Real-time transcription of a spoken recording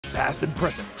past and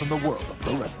present from the world of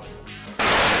pro wrestling.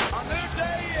 A new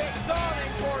day is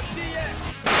dawning for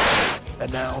DX.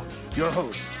 And now, your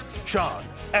host, Sean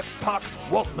X-Pac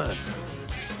Waltman.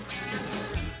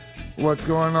 What's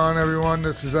going on, everyone?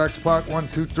 This is X-Pac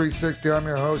 12360. I'm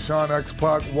your host, Sean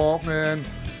X-Pac Waltman.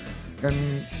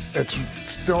 And it's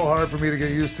still hard for me to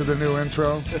get used to the new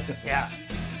intro. Yeah.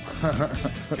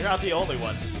 You're not the only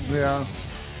one. Yeah.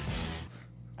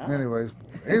 Oh. Anyways.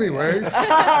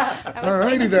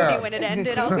 Alrighty then. When it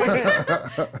ended, I was like,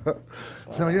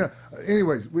 So yeah.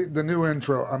 Anyways, the new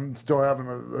intro. I'm still having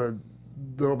a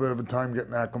little bit of a time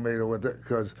getting acclimated with it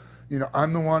because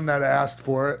I'm the one that asked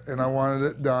for it and I wanted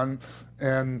it done,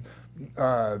 and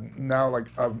now like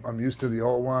I'm used to the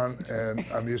old one and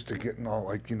I'm used to getting all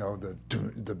like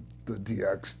the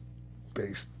DX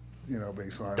based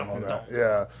baseline and all that.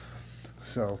 Yeah.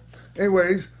 So,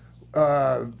 anyways,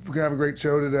 we're gonna have a great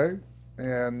show today.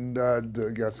 And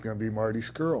the guest is going to be Marty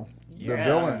Scurll, the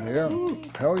villain. Yeah,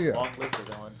 hell yeah. Long live the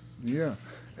villain. Yeah,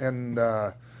 and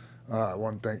I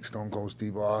want to thank Stone Cold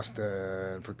Steve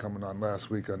Austin for coming on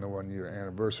last week on the 1-year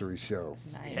anniversary show.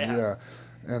 nice. Yeah,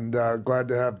 and glad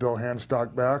to have Bill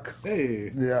Handstock back.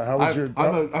 Hey. Yeah, how was your?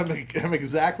 I'm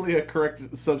exactly a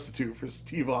correct substitute for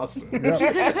Steve Austin.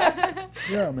 Yeah,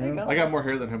 yeah, man. I got more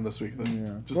hair than him this week.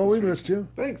 Yeah. Just Well, this we week. missed you.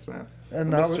 Thanks, man.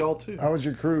 And I missed y'all too. How was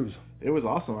your cruise? It was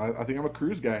awesome. I think I'm a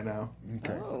cruise guy now.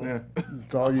 Okay, Oh. Yeah.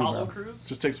 it's all you Apollo know. Cruise?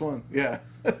 Just takes one. Yeah.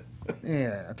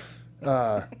 Yeah.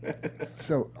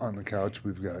 So on the couch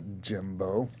we've got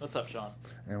Jimbo, What's up, Sean?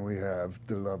 and we have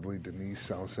the lovely Denise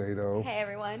Salcedo. Hey,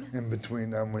 everyone. In between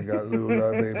them, we got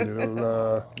Lula, baby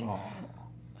Lula.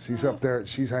 She's up there.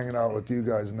 She's hanging out with you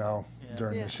guys now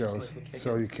during Yeah. the shows,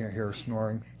 so you can't hear her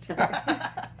snoring. She's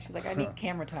like, I need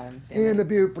camera time. And the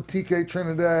beautiful TK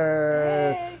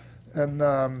Trinidad. Hey. And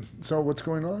so, what's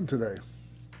going on today?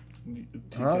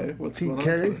 TK. Huh? What's going on?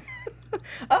 TK?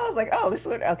 I was like, oh, this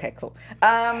would okay, cool.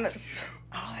 That's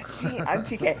me. I'm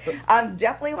TK.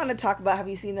 Definitely want to talk about. Have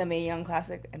you seen the Mae Young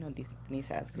Classic? I know Denise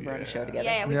has because we're on the show together.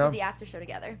 Yeah, we Yeah. did the after show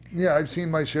together. Yeah, I've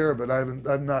seen my share, but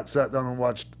I've not sat down and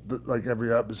watched like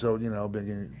every episode,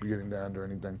 beginning to end or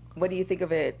anything. What do you think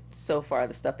of it so far?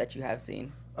 The stuff that you have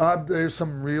seen. There's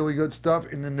some really good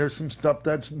stuff, and then there's some stuff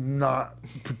that's not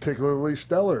particularly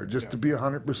stellar, just to be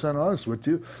 100% honest with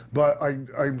you. But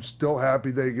I'm still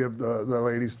happy they give the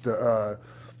ladies the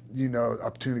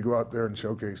opportunity to go out there and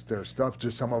showcase their stuff.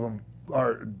 Just some of them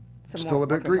are still a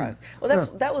bit green. Well,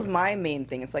 that was my main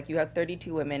thing. It's like you have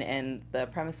 32 women, and the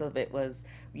premise of it was,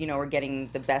 we're getting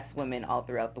the best women all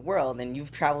throughout the world, and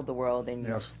you've traveled the world, and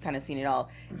you've kind of seen it all.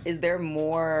 Is there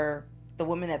more? The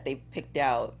women that they picked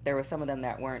out, there were some of them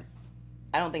that weren't.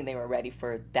 I don't think they were ready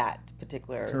for that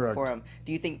particular forum.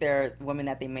 Do you think there are women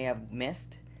that they may have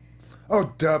missed?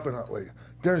 Oh, definitely.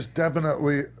 There's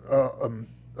definitely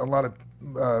a lot of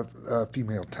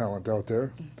female talent out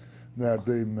there that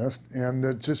they missed, and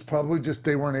it's just probably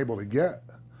they weren't able to get,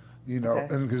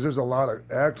 and because there's a lot of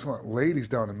excellent ladies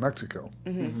down in Mexico,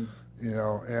 and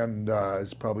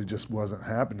it probably just wasn't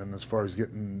happening as far as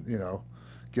getting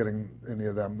any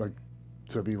of them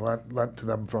to be lent to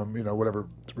them from whatever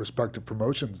respective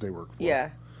promotions they work for. Yeah,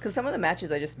 because some of the matches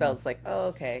I just felt it's like, oh,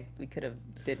 okay, we could have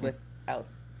did without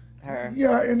her.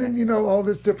 Yeah, and then all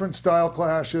this different style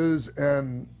clashes,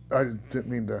 and I didn't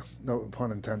mean to, no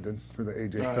pun intended for the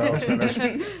AJ Styles finish,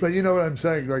 but you know what I'm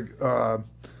saying. Like,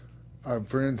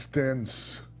 for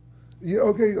instance,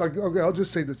 I'll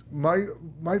just say this: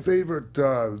 my favorite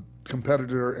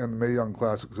competitor in the Mae Young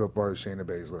Classic so far is Shayna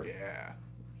Baszler.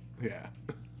 Yeah.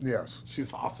 Yes.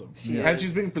 She's awesome. And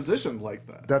she's being positioned like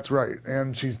that. That's right.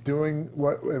 And she's doing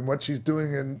what she's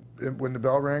doing in when the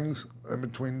bell rings, in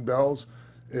between bells,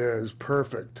 is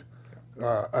perfect.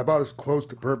 About as close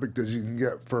to perfect as you can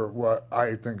get for what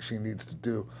I think she needs to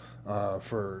do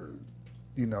for,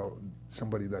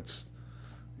 somebody that's,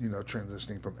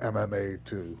 transitioning from MMA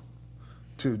to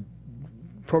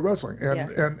pro wrestling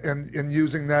and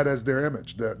using that as their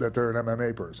image, that they're an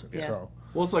MMA person. Yeah. So.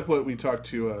 Well, it's like what we talked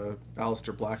to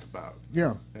Aleister Black about.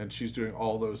 Yeah. And she's doing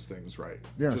all those things right.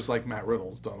 Yes. Just like Matt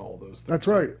Riddle's done all those things. That's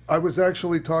right. I was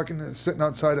actually sitting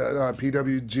outside at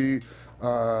PWG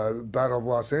Battle of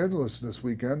Los Angeles this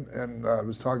weekend, and I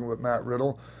was talking with Matt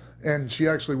Riddle, and she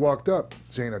actually walked up,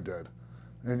 Shayna did.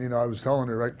 And, I was telling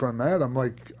her right in front of Matt, I'm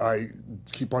like, I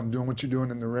keep on doing what you're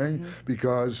doing in the ring,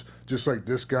 because just like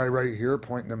this guy right here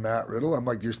pointing to Matt Riddle, I'm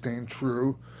like, you're staying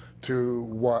true to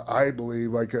what I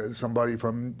believe, like somebody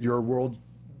from your world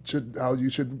how you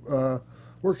should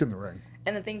work in the ring.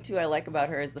 And the thing too I like about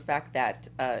her is the fact that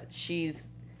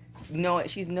she's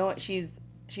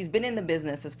she's been in the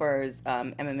business as far as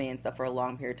MMA and stuff for a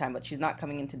long period of time, but she's not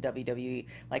coming into WWE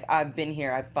like, I've been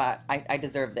here, I've fought, I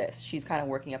deserve this. She's kind of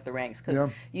working up the ranks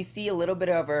because you see a little bit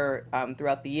of her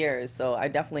throughout the years, so I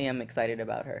definitely am excited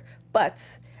about her.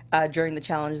 But during the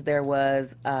challenge, there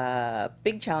was a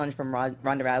big challenge from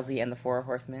Ronda Rousey and the four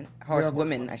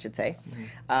horsewomen, I should say.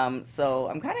 So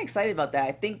I'm kind of excited about that.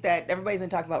 I think that everybody's been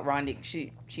talking about Ronda.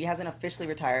 She hasn't officially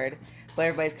retired, but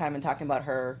everybody's kind of been talking about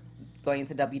her going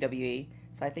into WWE.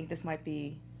 So I think this might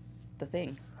be the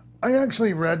thing. I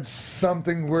actually read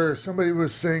something where somebody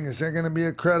was saying, is there going to be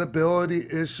a credibility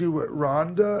issue with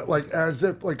Ronda? Like, as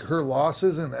if, like, her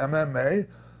losses in MMA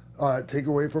take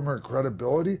away from her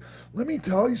credibility? Let me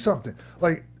tell you something.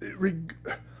 Like,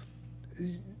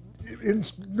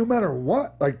 no matter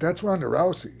what, like, that's Ronda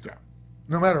Rousey. Yeah.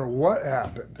 No matter what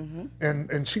happened.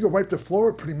 And she could wipe the floor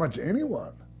with pretty much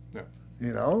anyone. Yeah.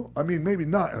 You know? I mean, maybe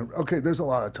not. Okay, there's a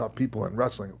lot of tough people in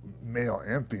wrestling, male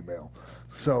and female.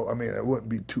 So, I mean, it wouldn't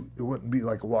be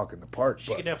like a walk in the park.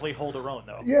 She can definitely hold her own,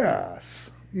 though.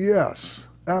 Yes,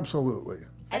 absolutely.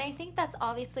 And I think that's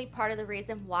obviously part of the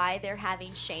reason why they're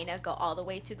having Shayna go all the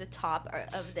way to the top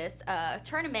of this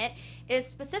tournament is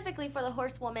specifically for the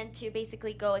horsewomen to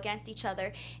basically go against each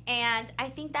other. And I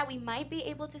think that we might be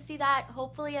able to see that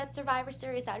hopefully at Survivor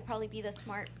Series. That would probably be the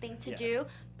smart thing to do.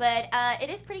 But it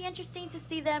is pretty interesting to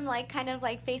see them like kind of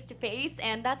like face to face,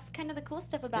 and that's kind of the cool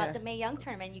stuff about the Mae Young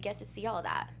tournament. You get to see all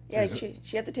that. Yeah,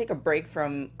 she had to take a break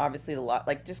from obviously the lot,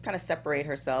 like just kind of separate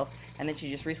herself, and then she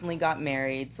just recently got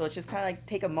married, so it's just kind of like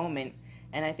take a moment.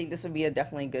 And I think this would be a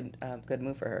definitely good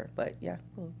move for her. But yeah,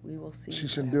 we will see. She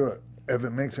should do it. If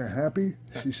it makes her happy,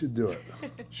 she should do it.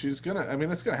 She's gonna. I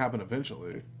mean, it's gonna happen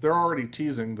eventually. They're already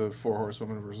teasing the four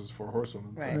horsewomen versus four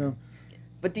horsewomen. Right. Yeah.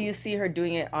 But do you see her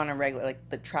doing it on a regular, like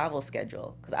the travel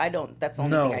schedule? Because I don't. That's the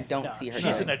only thing I don't see her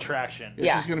doing. She's an attraction.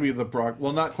 Yeah, she's gonna be the Brock.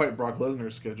 Well, not quite Brock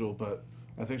Lesnar's schedule, but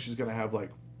I think she's gonna have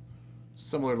like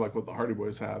similar to like what the Hardy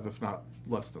Boys have, if not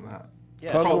less than that.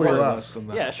 Yeah, probably less than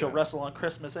that. Yeah, she'll wrestle on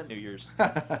Christmas and New Year's.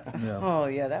 Oh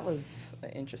yeah, that was an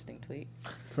interesting tweet.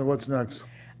 So what's next?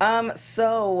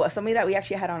 So somebody that we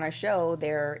actually had on our show,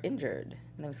 they're injured,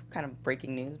 and it was kind of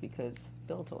breaking news because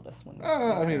Bill told us when.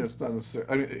 I mean, it's not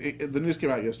necessarily. I mean, the news came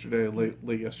out yesterday,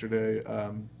 late yesterday.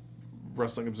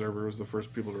 Wrestling Observer was the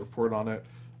first people to report on it.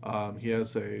 He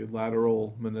has a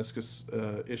lateral meniscus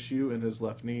issue in his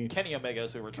left knee. Kenny Omega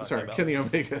is who we're talking about. Kenny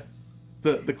Omega,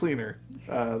 the cleaner,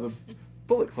 the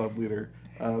Bullet Club leader.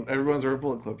 Everyone's wearing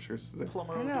Bullet Club shirts today.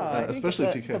 Especially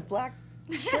TK. The black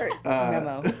shirt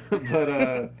memo.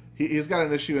 But he's got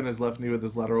an issue in his left knee with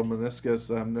his lateral meniscus.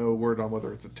 No word on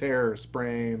whether it's a tear or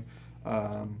sprain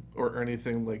or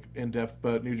anything like in depth,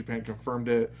 but New Japan confirmed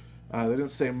it. They didn't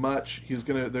say much.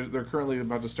 They're currently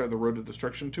about to start the Road to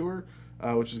Destruction tour,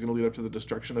 which is going to lead up to the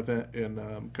Destruction event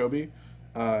in Kobe.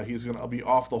 He's going to be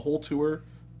off the whole tour,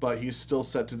 but he's still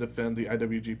set to defend the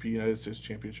IWGP United States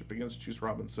Championship against Juice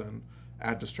Robinson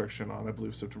at Destruction on, I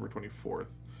believe, September 24th.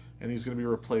 And he's going to be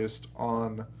replaced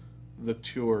on the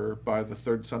tour by the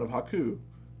third son of Haku,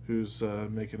 who's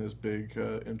making his big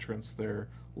entrance there,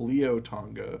 Leo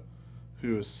Tonga,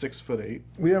 who is 6'8".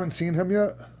 We haven't seen him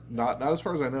yet? Not as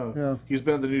far as I know. Yeah. He's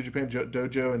been at the New Japan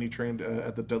dojo, and he trained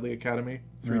at the Dudley Academy,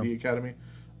 3D Academy.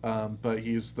 But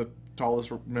he's the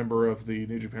tallest member of the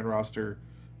New Japan roster,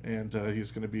 and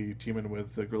he's going to be teaming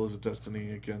with the Guerrillas of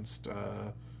Destiny against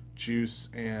Juice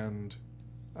and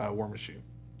War Machine.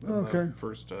 Okay.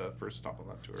 First stop on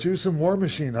that tour. Juice and War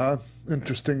Machine, huh?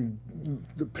 Interesting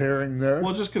pairing there.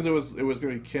 Well, just because it was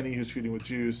going to be Kenny who's feuding with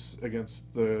Juice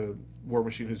against the War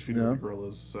Machine who's feuding with the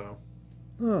Guerrillas. So.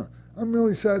 I'm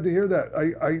really sad to hear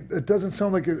that. It doesn't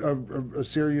sound like a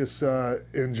serious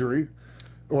injury,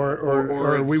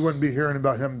 or we wouldn't be hearing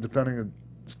about him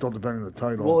still defending the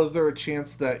title. Well, is there a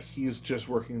chance that he's just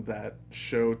working that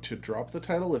show to drop the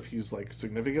title if he's like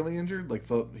significantly injured? Like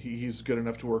he's good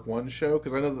enough to work one show?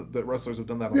 Because I know that wrestlers have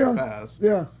done that in the past.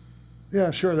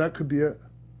 Yeah, sure, that could be it.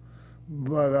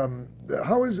 But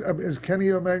how is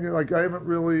Kenny Omega? Like, I haven't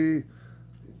really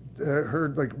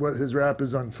heard like what his rap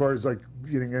is on far as like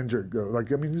getting injured go.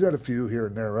 Like, I mean, he's had a few here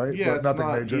and there, right? Yeah, but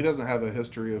nothing major. He doesn't have a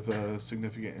history of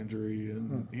significant injury,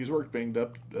 and he's worked banged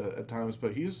up at times.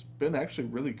 But he's been actually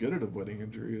really good at avoiding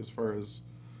injury as far as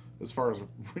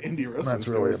indie wrestlers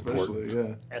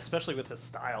go, especially with his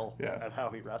style of how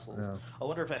he wrestles. Yeah. I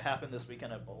wonder if it happened this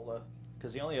weekend at Bola,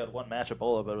 because he only had one match at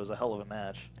Bola, but it was a hell of a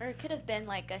match. Or it could have been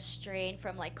like a strain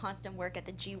from like constant work at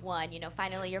the G1. You know,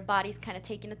 finally your body's kind of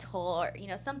taking a toll, or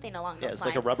something along those lines. Yeah, it's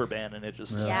like a rubber band, and it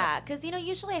just. Yeah, because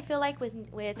usually I feel like with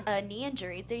knee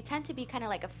injuries, they tend to be kind of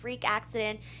like a freak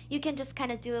accident. You can just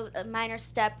kind of do a minor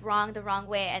step the wrong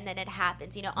way, and then it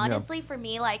happens. Honestly, for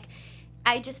me, like.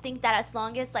 I just think that as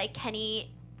long as like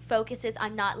Kenny focuses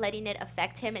on not letting it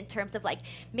affect him in terms of like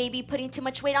maybe putting too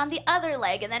much weight on the other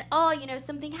leg and then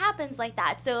something happens like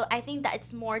that. So I think that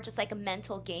it's more just like a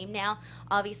mental game now.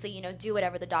 Obviously, do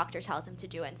whatever the doctor tells him to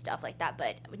do and stuff like that,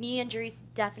 but knee injuries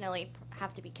definitely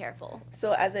have to be careful.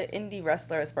 So as an indie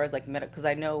wrestler, as far as like medical, because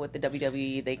I know with the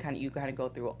WWE you kind of go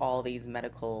through all these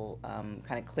medical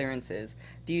kind of clearances.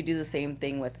 Do you do the same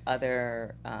thing with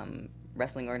other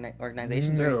wrestling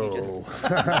organizations? No. Or you just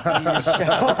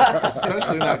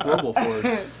Especially not Global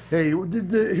Force. Hey,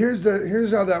 here's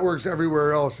how that works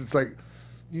everywhere else. It's like,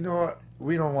 you know what?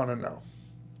 We don't want to know.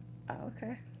 Oh,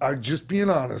 okay. I'm just being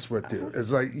honest with you.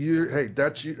 It's like hey,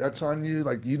 that's you. That's on you.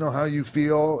 Like, you know how you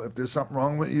feel. If there's something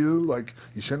wrong with you, like,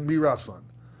 you shouldn't be wrestling.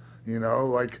 And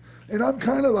I'm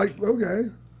kind of like, okay,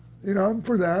 I'm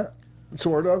for that,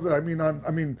 sort of. I mean,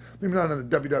 maybe not on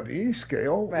the WWE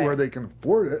scale where they can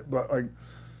afford it, but like,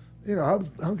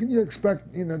 how can you expect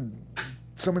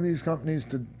some of these companies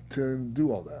to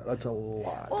do all that? That's a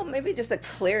lot. Well, maybe just a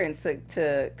clearance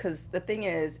because the thing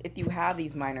is, if you have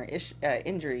these minor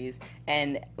injuries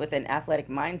and with an athletic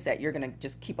mindset, you're gonna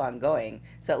just keep on going.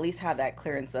 So at least have that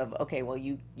clearance of, okay, well,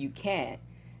 you can't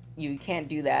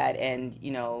do that, and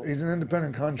He's an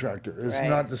independent contractor. It's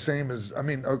not the same as,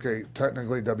 okay,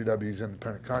 technically WWE's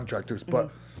independent contractors,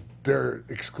 but they're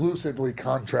exclusively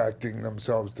contracting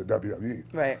themselves to WWE.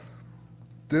 Right.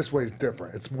 This way's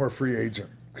different. It's more free agent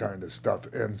kind of stuff,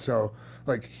 and so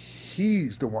like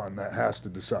he's the one that has to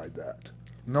decide that.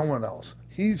 No one else.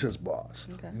 He's his boss.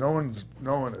 Okay. No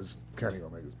one is Kenny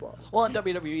Omega's boss. Well, and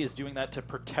WWE is doing that to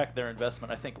protect their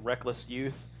investment. I think Reckless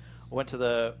Youth went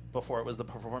to before it was the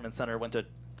Performance Center, went to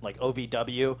like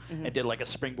OVW and did like a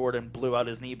springboard and blew out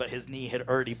his knee, but his knee had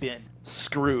already been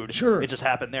screwed. Sure. It just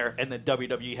happened there, and then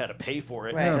WWE had to pay for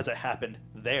it because it happened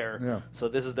there. Yeah. So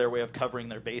this is their way of covering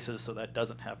their bases so that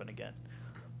doesn't happen again.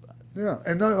 Yeah,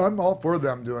 and I'm all for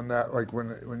them doing that. Like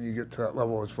when you get to that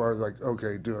level, as far as like,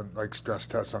 okay, doing like stress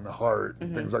tests on the heart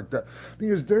and things like that,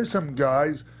 because there's some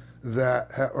guys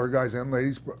or guys and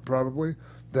ladies probably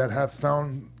that have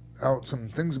found out some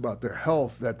things about their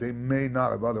health that they may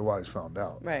not have otherwise found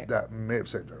out. Right. That may have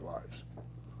saved their lives.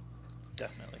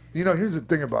 Definitely. Here's the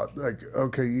thing about like,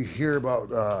 okay, you hear about,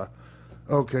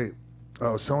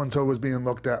 so and so was being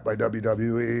looked at by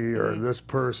WWE or this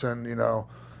person, they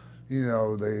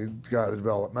got a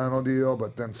developmental deal,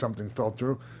 but then something fell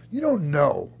through. You don't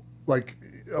know. Like,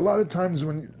 a lot of times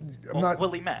when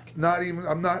Willie Mack.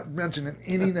 I'm not mentioning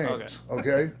any names,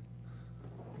 okay?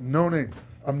 No name.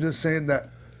 I'm just saying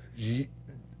that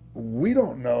we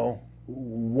don't know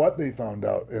what they found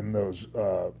out in those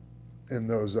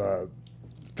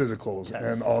physicals tests.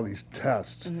 and all these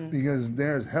tests because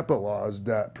there's HIPAA laws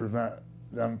that prevent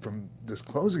them from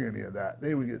disclosing any of that.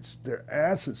 They would get their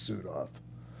asses sued off.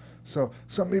 So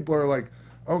some people are like,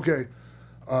 okay,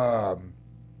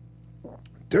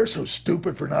 they're so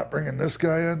stupid for not bringing this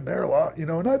guy in. They're a lot,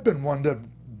 and I've been one to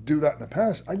do that in the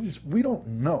past. We don't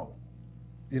know,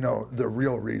 the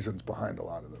real reasons behind a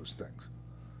lot of those things.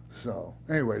 So,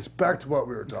 anyways, back to what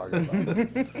we were talking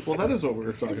about. Well, that is what we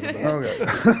were talking about.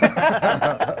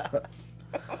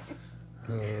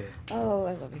 Okay. Oh,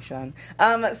 I love you, Sean.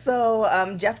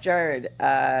 Jeff Jarrett,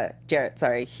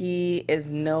 he is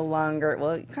no longer,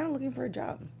 kind of looking for a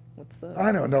job.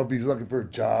 I don't know if he's looking for a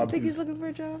job. You think he's looking for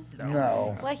a job?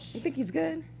 No. You think he's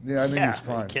good? Yeah, I think he's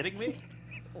fine. Are you kidding me?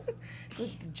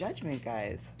 The judgment,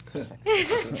 guys.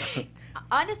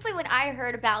 Honestly, when I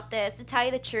heard about this, to tell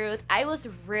you the truth, I was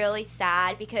really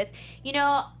sad because,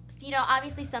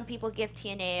 obviously some people give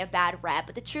TNA a bad rep,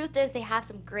 but the truth is they have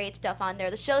some great stuff on there.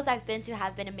 The shows I've been to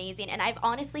have been amazing, and I've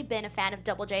honestly been a fan of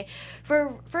Double J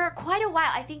for quite a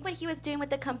while. I think what he was doing with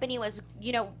the company was,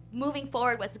 moving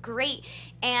forward was great.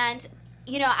 And,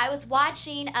 I was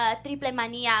watching Triple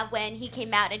Mania when he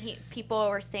came out, and people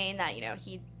were saying that,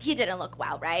 he didn't look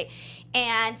well, right?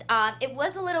 And it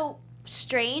was a little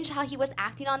strange how he was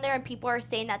acting on there, and people are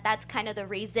saying that that's kind of the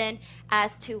reason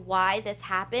as to why this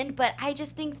happened. But I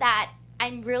just think that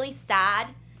I'm really sad,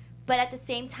 but at the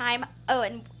same time,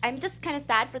 and I'm just kind of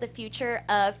sad for the future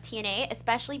of TNA,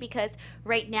 especially because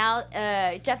right now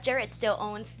Jeff Jarrett still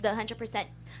owns the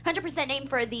 100% name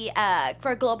for the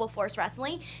for Global Force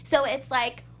Wrestling. So it's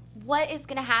like, what is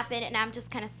gonna happen? And I'm just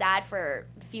kind of sad for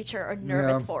the future or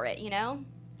nervous for it,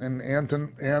 And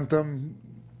Anthem.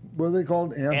 What are they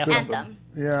called? Anthem.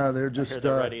 Yeah, they're just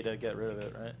They're ready to get rid of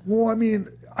it, right? Well,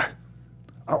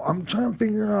 I'm trying to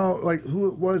figure out like who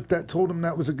it was that told him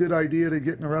that was a good idea to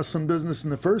get in the wrestling business in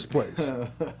the first place.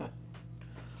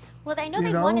 Well, I know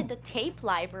they wanted the tape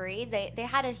library. They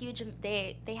had a huge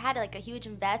they had like a huge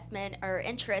investment or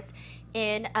interest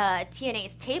in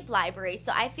TNA's tape library.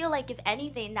 So I feel like if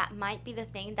anything, that might be the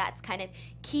thing that's kind of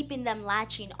keeping them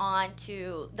latching on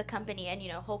to the company and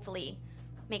hopefully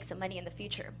make some money in the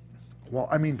future. Well,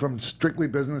 I mean, from strictly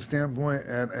business standpoint,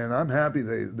 and I'm happy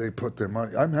they put their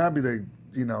money. I'm happy they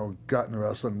got in the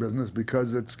wrestling business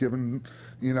because it's given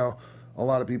a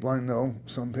lot of people I know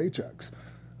some paychecks.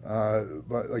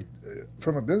 But like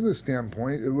from a business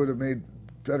standpoint, it would have made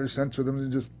better sense for them to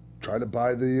just try to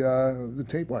buy the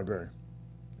tape library,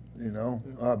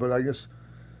 But I guess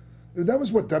that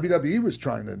was what WWE was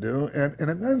trying to do, and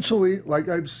eventually, like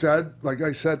I said,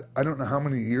 I don't know how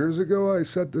many years ago I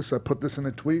said this. I put this in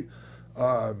a tweet.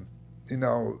 At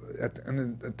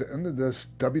the end of this,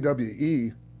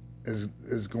 WWE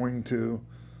is going to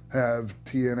have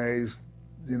TNA's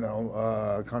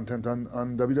content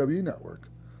on WWE Network.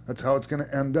 That's how it's going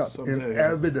to end up,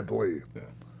 inevitably. Yeah.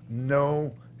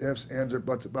 No ifs, ands, or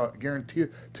buts about it. Guarantee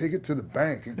it. Take it to the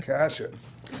bank and cash it.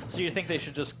 So you think they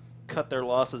should just cut their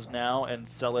losses now and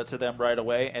sell it to them right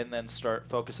away and then start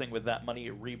focusing with that money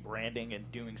rebranding and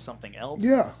doing something else?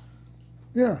 Yeah.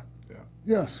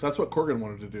 Yes. That's what Corgan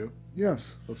wanted to do.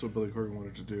 Yes. That's what Billy Corgan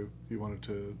wanted to do. He wanted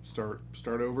to start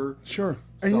over. Sure.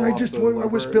 And I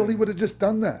wish Billy would have just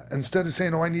done that instead of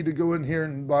saying, "Oh, I need to go in here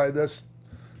and buy this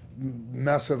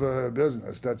mess of a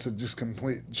business." That's just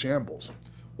complete shambles.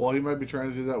 Well, he might be trying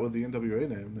to do that with the NWA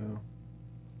name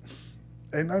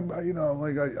now. And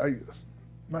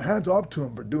my hat's off to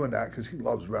him for doing that because he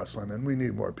loves wrestling, and we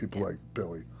need more people like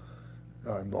Billy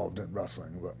involved in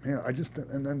wrestling. But man,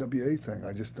 an NWA thing,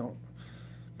 I just don't.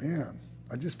 Man,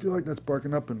 I just feel like that's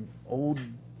barking up an old,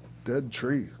 dead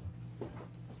tree.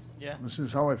 Yeah. This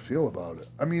is how I feel about it.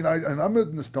 I mean, I'm a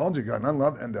nostalgia guy, and I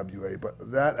love NWA,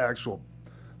 but that actual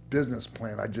business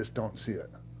plan, I just don't see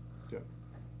it. Yeah.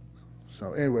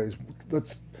 So, anyways,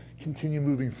 let's continue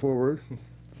moving forward.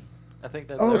 I think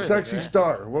that's Sexy right?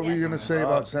 Star. What were you going to say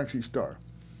about Sexy Star?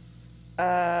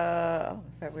 I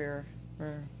thought we were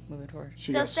moving toward.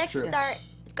 Sexy Star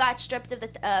got stripped of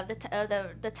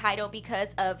the title because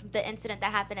of the incident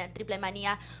that happened at Triple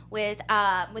Mania with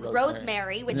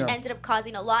Rosemary, which ended up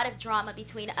causing a lot of drama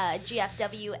between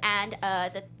GFW and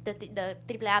the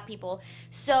AAA people.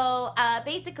 So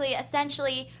basically,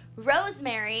 essentially,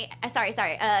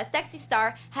 Sexy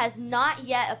Star has not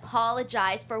yet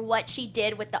apologized for what she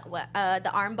did with the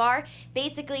armbar.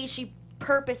 Basically, she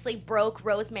purposely broke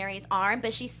Rosemary's arm,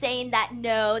 but she's saying that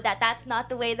that's not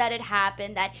the way that it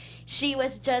happened, that she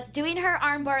was just doing her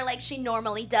armbar like she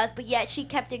normally does, but yet she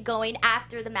kept it going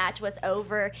after the match was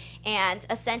over. And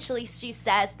essentially she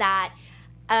says that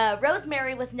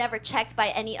Rosemary was never checked by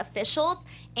any officials,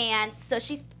 and so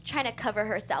she's trying to cover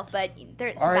herself, but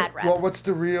there's bad rep. Well, what's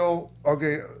the real,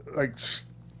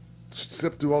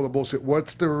 sift through all the bullshit,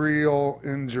 what's the real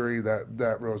injury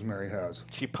that Rosemary has?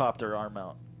 She popped her arm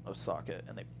out of socket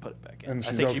and they put it back in. And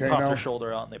she's she okay popped now? her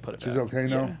shoulder out and they put it back. She's okay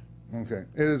now? Yeah. Okay.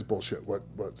 It is bullshit what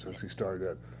Sexy Star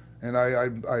did. And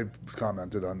I've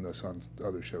commented on this on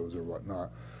other shows or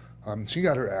whatnot. She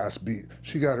got her ass beat.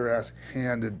 She got her ass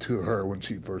handed to her when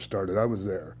she first started. I was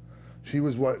there. She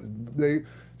was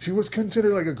she was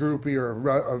considered like a groupie or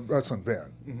a wrestling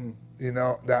fan,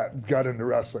 that got into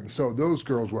wrestling. So those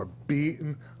girls were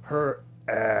beating her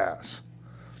ass.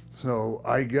 So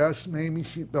I guess maybe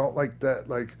she felt like that,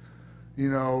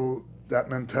 that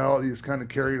mentality is kind of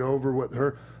carried over with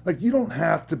her. Like, you don't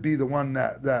have to be the one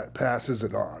that passes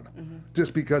it on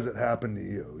just because it happened to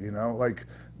you, Like,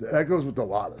 that goes with a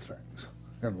lot of things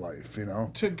in life,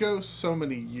 To go so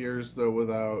many years, though,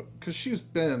 without... Because she's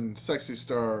been Sexy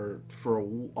Star for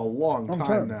a long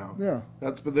time now. Yeah.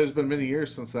 But there's been many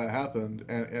years since that happened.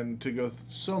 And to go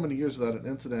so many years without an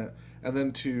incident, and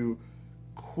then to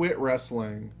quit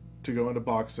wrestling to go into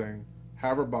boxing,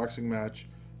 have her boxing match,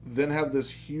 then have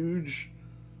this huge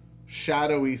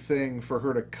shadowy thing for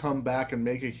her to come back and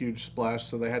make a huge splash,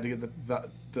 so they had to get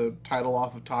the title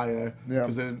off of Taya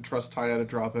because they didn't trust Taya to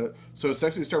drop it. So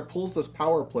Sexy Star pulls this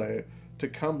power play to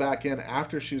come back in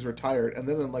after she's retired, and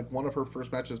then in one of her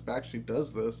first matches back, she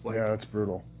does this. Yeah, that's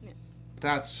brutal.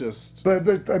 That's just...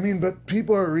 But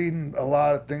people are reading a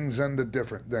lot of things into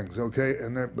different things, okay?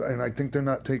 And I think they're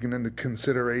not taking into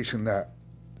consideration that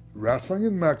wrestling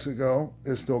in Mexico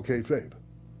is still kayfabe,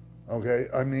 okay?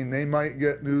 I mean, they might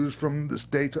get news from the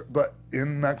States, but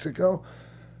in Mexico,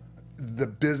 the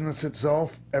business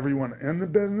itself, everyone in the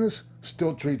business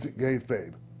still treats it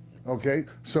kayfabe, okay?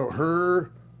 So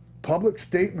her public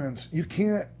statements, you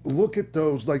can't look at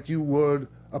those like you would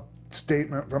a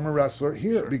statement from a wrestler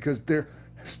here because they're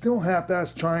still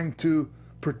half-assed trying to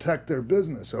protect their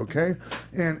business, okay?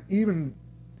 And even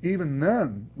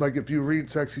then, like if you read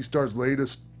Sexy Star's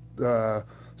latest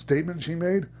statement she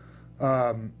made,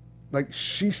 like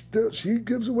she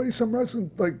gives away some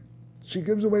wrestling, like she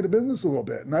gives away the business a little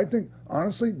bit. And I think,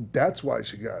 honestly, that's why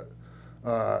she got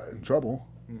in trouble.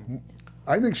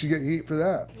 I think she get heat for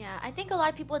that. Yeah, I think a lot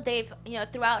of people,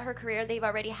 throughout her career, they've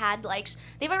already had,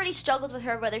 they've already struggled with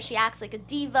her, whether she acts like a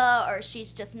diva or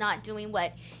she's just not doing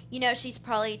what, she's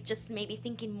probably just maybe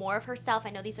thinking more of herself. I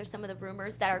know these are some of the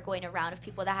rumors that are going around of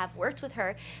people that have worked with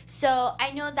her. So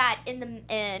I know that in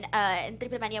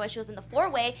Triple Mania, when she was in the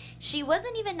 4-way, she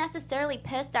wasn't even necessarily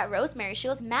pissed at Rosemary. She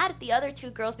was mad at the other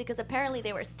 2 girls because apparently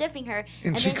they were stiffing her.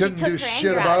 And she then couldn't she took do her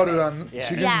shit anger out about of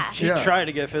it. She tried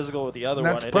to get physical with the other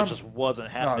one, and it just wasn't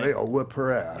happening. No, they'll whip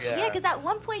her ass. Yeah, because at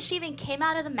one point she even came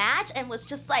out of the match and was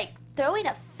just like throwing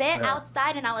a fit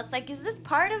outside, and I was like, is this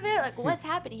part of it? Like, what's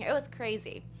happening here? It was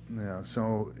crazy. Yeah,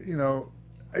 so,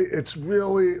 it's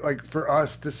really, like, for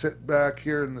us to sit back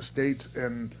here in the States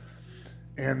and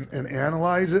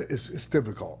analyze it, it's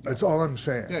difficult. That's all I'm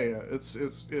saying. Yeah, it's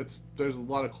there's a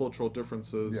lot of cultural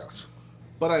differences. Yes.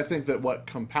 But I think that what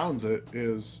compounds it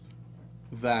is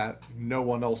that no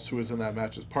one else who was in that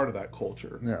match is part of that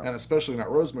culture. Yeah. And especially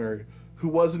not Rosemary, who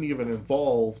wasn't even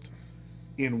involved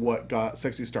in what got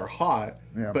Sexy Star hot,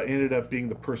 but ended up being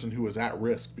the person who was at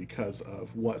risk because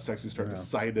of what Sexy Star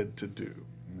decided to do.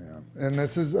 Yeah. And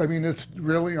this is, it's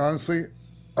really, honestly,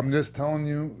 I'm just telling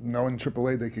you, knowing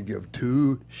AAA, they could give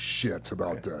 2 shits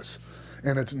about this.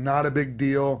 And it's not a big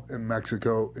deal in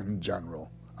Mexico in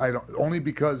general. Only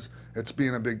because it's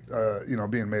being a big,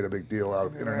 being made a big deal out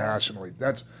of internationally.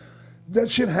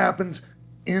 That shit happens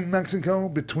in Mexico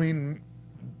between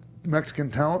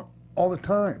Mexican talent all the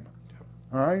time.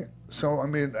 All right? So,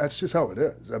 that's just how it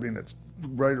is. It's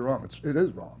right or wrong. It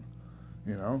is wrong,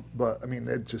 But,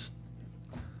 it just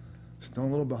still a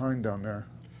little behind down there.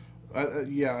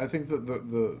 I think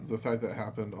that the fact that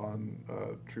happened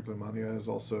on Triple Mania is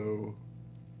also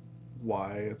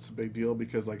why it's a big deal,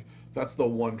 because, like, that's the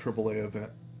one AAA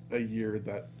event a year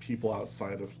that people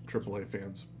outside of AAA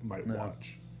fans might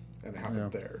watch, and it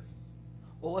happened there.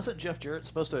 Well, wasn't Jeff Jarrett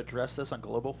supposed to address this on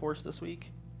Global Force this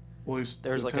week? Well,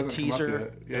 there's like a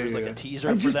teaser. There's like a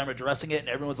teaser for them addressing it, and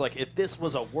everyone's like, "If this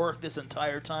was a work this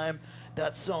entire time,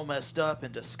 that's so messed up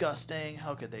and disgusting.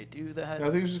 How could they do that?" Yeah,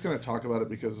 I think he's just going to talk about it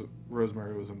because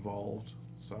Rosemary was involved.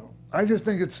 So I just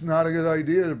think it's not a good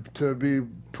idea to be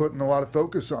putting a lot of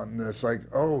focus on this. Like,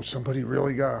 oh, somebody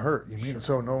really got hurt. You mean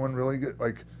so no one really get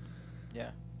like?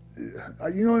 Yeah.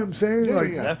 You know what I'm saying?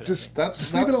 Just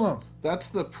leave it alone. That's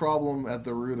the problem at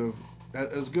the root of,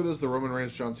 as good as the Roman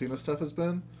Reigns John Cena stuff has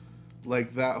been,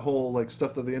 like that whole like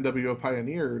stuff that the NWO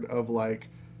pioneered of like,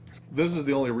 this is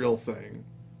the only real thing,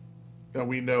 and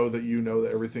we know that that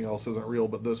everything else isn't real,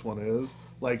 but this one is.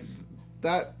 Like,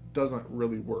 that doesn't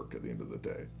really work at the end of the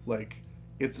day. Like,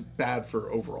 it's bad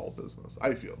for overall business,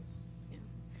 I feel.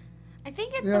 I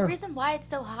think it's the reason why it's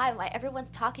so high, why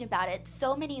everyone's talking about it.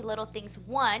 So many little things.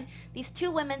 One, these 2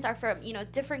 women are from,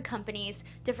 different companies,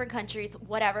 different countries,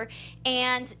 whatever.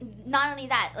 And not only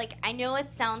that, like, I know it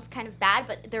sounds kind of bad,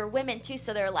 but they're women too,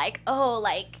 so they're like, oh,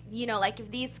 like, like if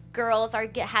these girls are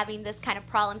having this kind of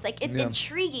problems, like, it's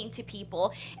intriguing to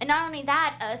people. And not only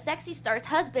that, Sexy Star's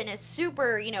husband is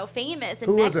super, famous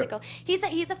in Mexico.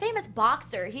 He's a famous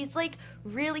boxer. He's like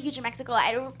really huge in Mexico.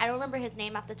 I don't remember his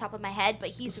name off the top of my head, but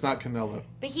it's not Canelo.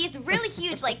 But he's really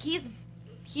huge. Like, he's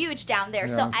huge down there.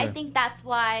 So I think that's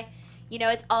why,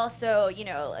 it's also,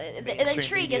 the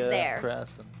intrigue is there.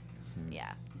 Press and...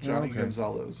 Johnny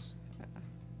Gonzalez.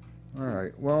 All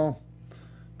right. Well,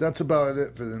 that's about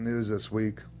it for the news this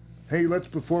week. Hey,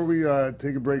 before we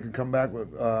take a break and come back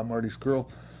with Marty Scurll,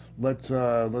 let's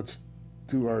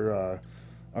do our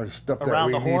stuff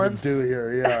Around that we need to do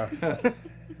here. Yeah.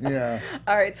 Yeah.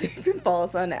 All right, so you can follow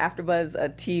us on AfterBuzz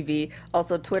TV,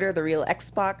 also Twitter, The Real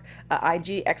Xpac,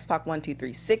 IG,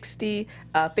 Xpac12360,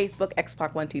 Facebook,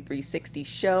 Xpac12360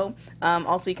 Show.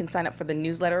 Also, you can sign up for the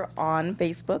newsletter on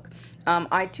Facebook.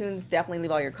 iTunes, definitely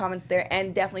leave all your comments there,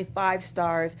 and definitely 5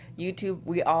 stars. YouTube,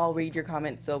 we all read your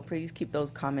comments, so please keep those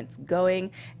comments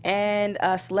going. And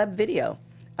celeb video.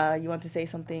 You want to say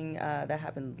something that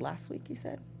happened last week, you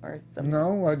said? Or something?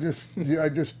 No, I just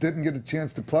didn't get a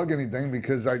chance to plug anything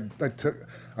because I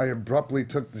abruptly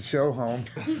took the show home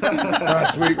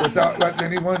last week without letting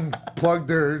anyone plug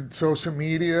their social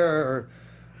media or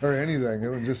anything. It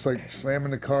was just like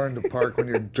slamming the car into park when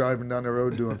you're driving down the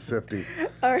road doing 50.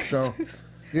 All right. So,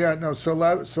 yeah, no,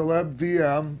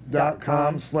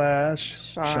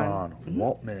 celebvm.com/Sean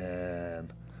Waltman.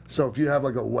 So if you have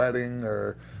like a wedding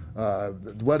or...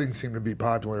 the weddings seem to be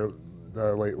popular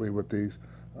lately with these.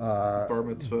 bar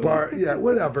mitzvah. Yeah,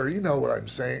 whatever. You know what I'm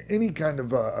saying. Any kind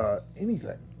of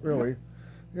anything, really.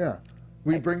 Yeah.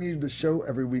 We bring you the show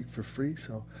every week for free,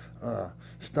 so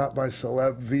stop by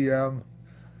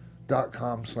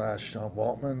celebvm.com/Sean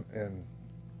Waltman and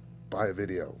buy a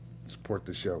video. Support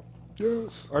the show.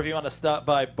 Yes. Or if you want to stop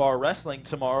by Bar Wrestling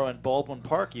tomorrow in Baldwin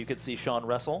Park, you could see Sean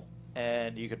wrestle,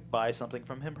 and you could buy something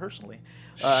from him personally.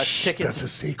 Tickets. That's a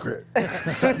secret.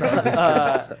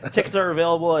 Tickets are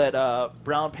available at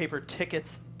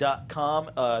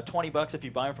brownpapertickets.com. $20 if you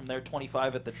buy them from there,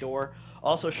 $25 at the door.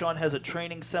 Also, Sean has a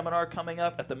training seminar coming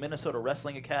up at the Minnesota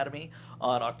Wrestling Academy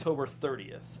on October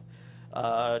 30th.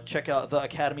 Check out the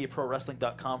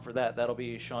academyprowrestling.com for that. That'll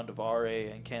be Sean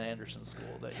DeVare and Ken Anderson's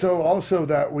school. So also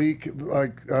that week,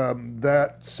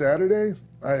 that Saturday,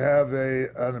 I have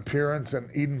an appearance in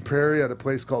Eden Prairie at a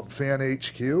place called Fan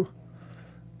HQ.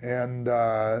 And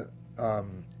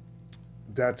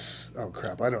that's, oh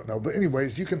crap, I don't know. But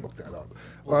anyways, you can look that up.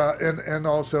 And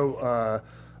also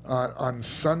on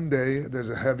Sunday, there's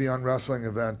a Heavy on Wrestling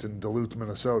event in Duluth,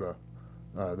 Minnesota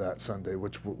that Sunday,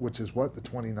 which is what, the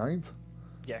 29th?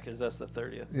 Yeah, because that's the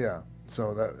 30th. Yeah.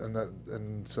 So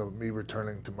and so me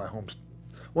returning to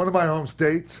one of my home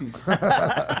states.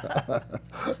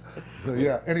 So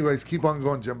yeah. Anyways, keep on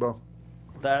going, Jimbo.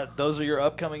 Those are your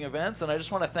upcoming events, and I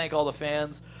just want to thank all the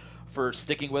fans for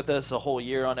sticking with us a whole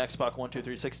year on Xpac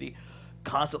 12360,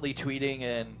 constantly tweeting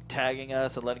and tagging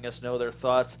us and letting us know their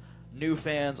thoughts. New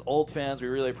fans, old fans, we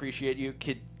really appreciate you.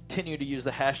 Continue to use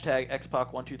the hashtag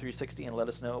Xpac12360 and let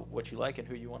us know what you like and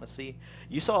who you want to see.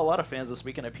 You saw a lot of fans this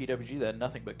weekend at PWG that had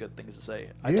nothing but good things to say.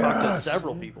 I talked to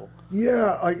several people.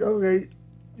 Yeah, okay.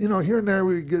 Here and there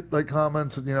we get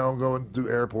comments, going to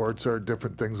airports or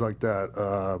different things like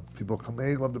that. People come,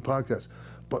 hey, love the podcast.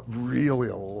 But really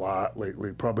a lot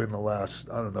lately, probably in the last,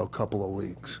 couple of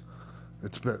weeks.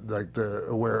 It's been the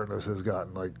awareness has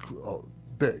gotten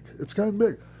big. It's gotten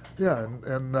big. Yeah,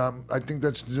 and I think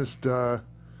that's just what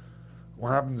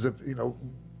happens if,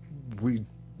 we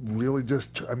really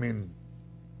just,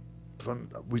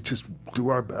 we just do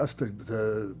our best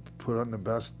to put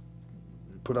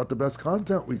out the best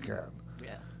content we can.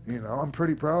 Yeah. I'm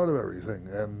pretty proud of everything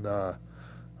and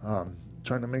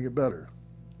trying to make it better.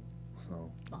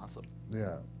 So awesome.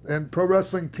 Yeah. And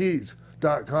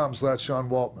ProWrestlingTees.com/Sean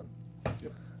Waltman.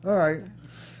 Yep. All right.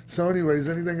 So anyways,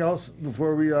 anything else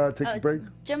before we take a break?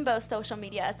 Jimbo's social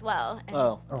media as well. And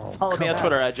follow me on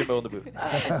Twitter at Jimbo in the Booth.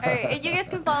 All right, and you guys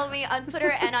can follow me on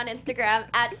Twitter and on Instagram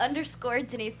at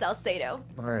 _Denise Salcedo.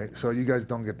 All right, so you guys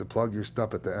don't get to plug your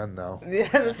stuff at the end now.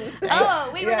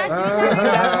 Oh, we were not doing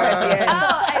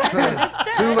that. I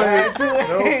understood. Too late.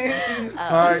 Nope.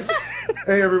 All right.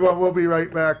 Hey, everyone, we'll be right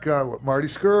back with Marty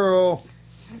Scurll.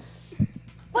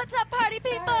 What's up, party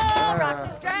people?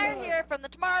 Roxy Stryer here from The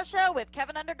Tomorrow Show with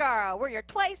Keven Undergaro. We're your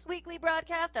twice-weekly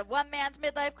broadcast of one man's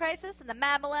midlife crisis and the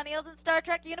mad millennials in Star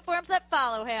Trek uniforms that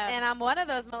follow him. And I'm one of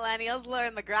those millennials,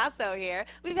 Lauren Magrasso here.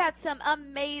 We've had some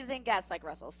amazing guests like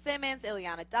Russell Simmons,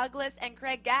 Ileana Douglas, and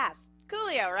Craig Gass.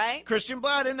 Coolio, right? Christian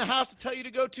Blatt in the house to tell you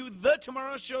to go to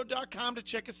thetomorrowshow.com to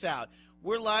check us out.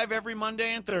 We're live every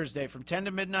Monday and Thursday from 10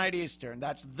 to midnight Eastern.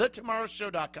 That's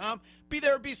thetomorrowshow.com. Be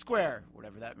there or be square,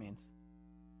 whatever that means.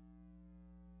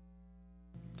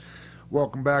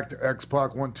 Welcome back to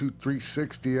X-Pac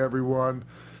 12360, everyone.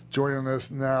 Joining us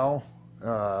now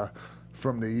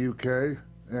from the UK,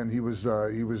 and he was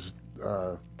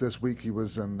this week he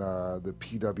was in the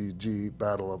PWG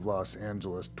Battle of Los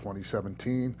Angeles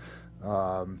 2017.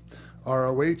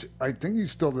 ROH, I think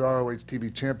he's still the ROH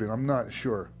TV champion. I'm not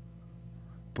sure,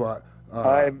 but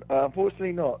I'm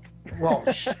unfortunately not. Well,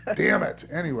 damn it.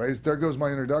 Anyways, there goes my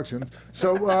introductions.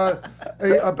 So,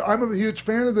 hey, I'm a huge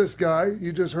fan of this guy.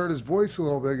 You just heard his voice a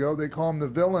little bit ago. They call him the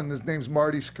villain. His name's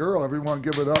Marty Scurll. Everyone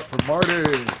give it up for Marty.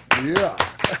 Yeah.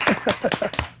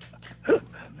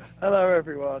 Hello,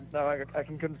 everyone. No, I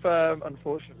can confirm,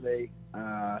 unfortunately,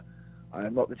 I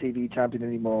am not the TV champion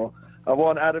anymore. I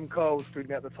won Adam Cole screwed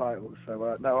me at the title.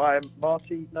 So, no, I am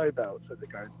Marty No Belts as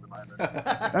it goes at the moment.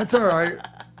 That's all right.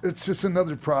 It's just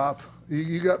another prop.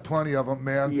 You got plenty of them,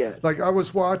 man. Yes. Like I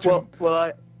was watching.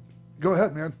 Well, Go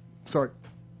ahead, man. Sorry.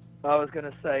 I was going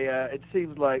to say, it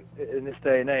seems like in this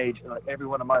day and age, like every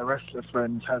one of my wrestler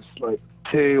friends has like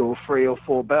 2 or 3 or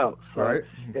 4 belts. So right.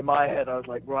 In my head, I was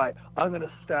like, right, I'm going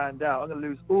to stand out. I'm going to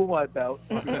lose all my belts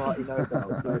and be Marty No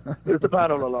Belts. So it was the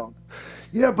plan all along.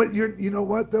 Yeah, but you know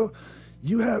what though?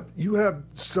 You have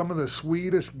some of the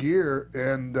sweetest gear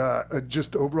and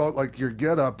just overall like your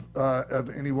getup of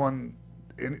anyone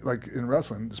in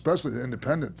wrestling, especially the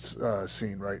independent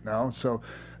scene right now. So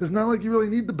it's not like you really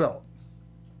need the belt.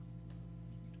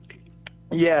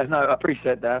 Yeah, no, I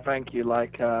appreciate that. Thank you.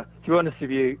 Like, to be honest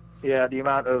with you, yeah, the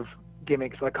amount of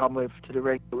gimmicks I come with to the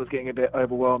ring was getting a bit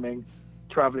overwhelming,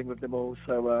 traveling with them all.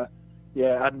 So,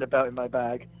 yeah, adding a belt in my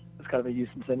bag was kind of a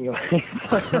useless anyway.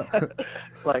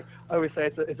 Like, I always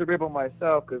say it's a rib on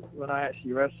myself, because when I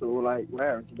actually wrestle, all I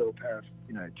wear is a little pair of,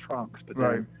 trunks. But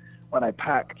then when I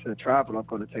pack to travel, I've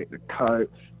got to take the coat,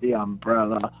 the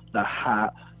umbrella, the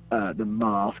hat, the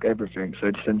mask, everything. So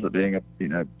it just ends up being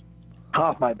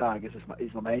half my bag is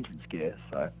my entrance gear.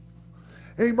 So,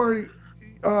 hey Marty,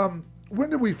 when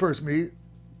did we first meet?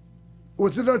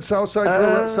 Was it on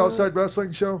Southside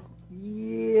Wrestling Show?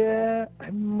 Yeah, I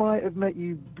might have met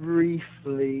you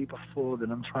briefly before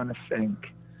then. I'm trying to think.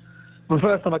 The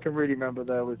first time I can really remember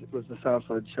though was the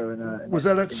Southside show in was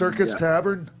that at Circus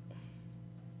Tavern?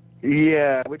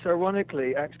 Yeah, which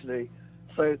ironically, actually,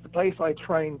 so the place I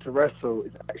trained to wrestle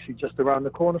is actually just around the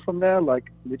corner from there, like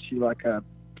literally like a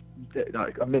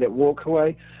minute walk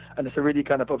away, and it's a really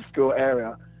kind of obscure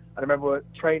area. I remember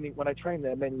when I trained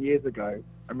there many years ago,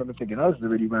 I remember thinking, oh, this is a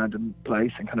really random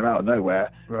place and kind of out of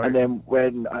nowhere. Right. And then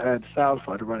when I heard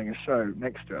Southside running a show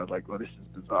next to it, I was like, well, this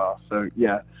is bizarre. So,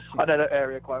 yeah, I know that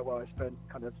area quite well. I spent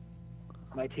kind of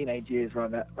my teenage years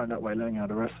around that way learning how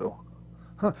to wrestle.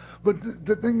 Huh. But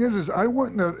the thing is I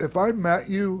wouldn't have, if I met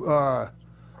you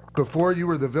before you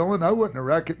were the villain, I wouldn't have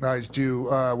recognized you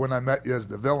when I met you as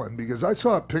the villain, because I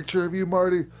saw a picture of you,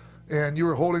 Marty, and you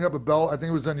were holding up a belt. I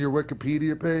think it was on your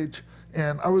Wikipedia page,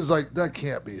 and I was like, that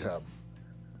can't be him.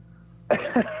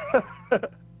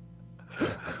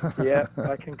 Yeah,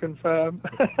 I can confirm.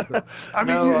 I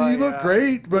mean, you look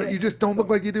great, but you just don't look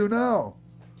like you do now.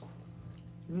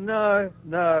 No.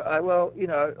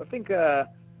 I think, a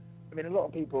lot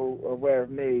of people are aware of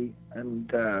me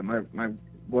and my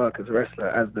work as a wrestler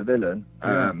as the villain.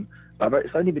 Yeah.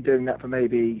 It's only been doing that for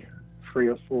maybe 3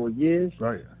 or 4 years.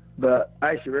 Right. But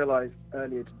I actually realized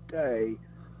earlier today,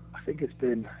 I think it's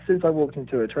been since I walked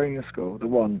into a training school, the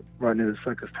one right near the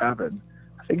Circus Tavern.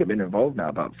 I think I've been involved now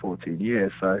about 14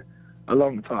 years, so a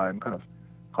long time, kind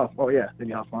of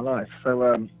nearly half my life.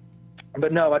 So,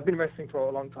 but no, I've been wrestling for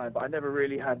a long time, but I never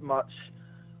really had much.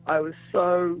 I was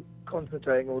so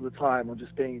concentrating all the time on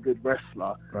just being a good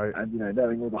wrestler, right, and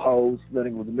knowing all the holds,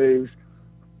 learning all the moves.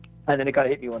 And then it kind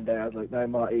of hit me one day. I was like, no,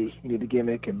 Marty, you need a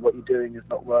gimmick, and what you're doing is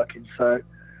not working. So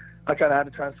I kind of had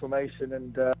a transformation,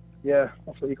 and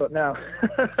that's what you got now.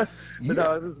 But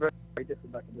no, it was very, very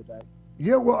different back in the day.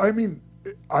 Yeah, well, I mean,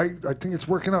 I think it's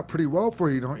working out pretty well for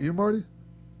you, don't you, Marty?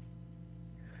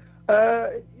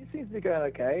 It seems to be going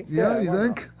okay. Yeah, you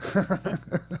think?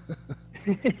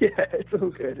 Yeah, it's all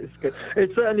good. It's good.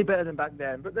 It's certainly better than back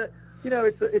then. But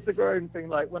it's a growing thing.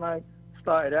 Like when I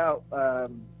started out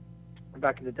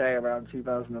back in the day, around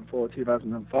 2004,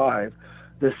 2005,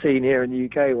 the scene here in the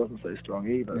UK wasn't so strong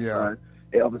either. Yeah. So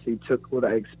it obviously took all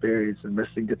that experience and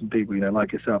wrestling different people,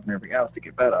 like yourself and everything else, to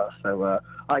get better. So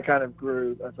I kind of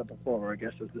grew as a performer, I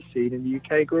guess, as the scene in the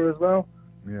UK grew as well.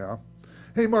 Yeah.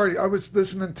 Hey, Marty, I was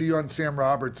listening to you on Sam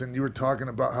Roberts, and you were talking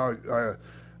about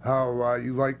how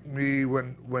you liked me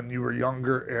when you were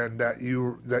younger, and that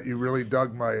you really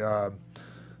dug my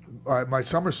my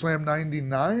SummerSlam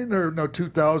 99 or no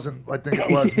 2000 I think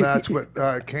it was match with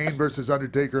Kane versus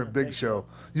Undertaker and Big Show.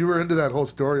 You were into that whole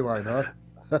storyline,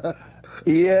 huh?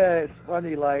 Yeah, it's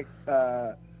funny. Like,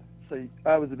 so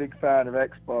I was a big fan of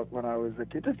Xpac when I was a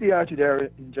kid. Just the Attitude Era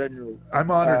in general.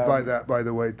 I'm honored by that, by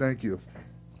the way. Thank you.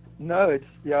 No, it's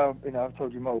I've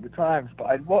told you multiple times, but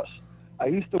I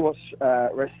used to watch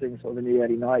wrestling sort of in the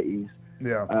early 90s.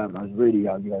 Yeah. I was really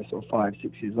young, sort of 5,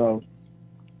 6 years old.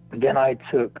 And then I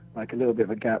took like a little bit of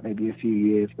a gap, maybe a few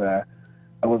years where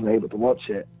I wasn't able to watch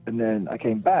it. And then I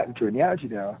came back during the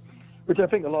Attitude Era, which I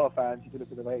think a lot of fans, if you look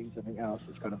at the ratings and everything else,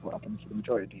 is kind of what happened to the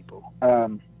majority of people.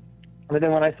 But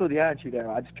then when I saw the Attitude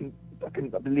Era, I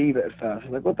couldn't believe it at first. I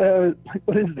was like, what the hell? Like,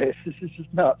 what is this? This is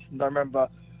just nuts. And I remember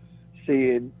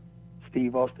seeing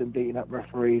Steve Austin beating up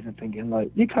referees and thinking, like,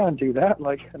 you can't do that.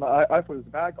 Like, and I thought he was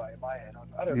a bad guy in my head.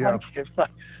 I don't like him.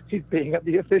 Like, he's beating up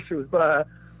the officials. But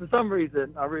for some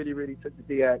reason, I really, really took the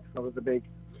DX. I was a big,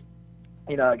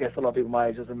 I guess a lot of people my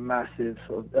age was a massive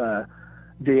sort of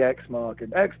DX mark.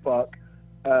 And X-Pac,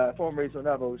 for one reason or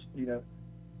another,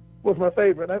 was my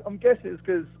favorite. And I'm guessing it's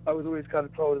because I was always kind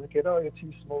of told as a kid, oh, you're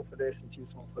too small for this and too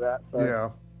small for that. So yeah.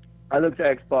 I looked at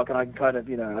X-Pac and I can kind of,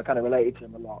 I kind of related to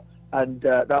him a lot. And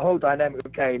that whole dynamic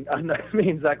with Kane, I know me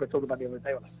and Zach were talking about the other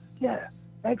day. We're like, yeah,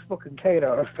 Xpac and Kane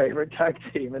are our favorite tag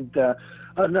team. And I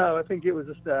don't know, I think it was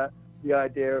just the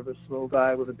idea of a small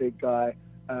guy with a big guy.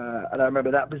 And I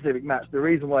remember that specific match. The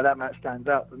reason why that match stands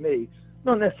out for me,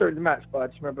 not necessarily the match, but I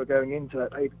just remember going into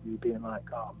that pay-per-view being like,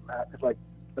 oh, man, it's like,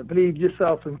 I believe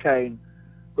yourself and Kane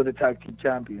were the tag team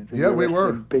champions. And Yeah, we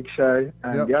were. Big Show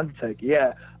and The Undertaker.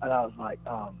 Yeah, and I was like,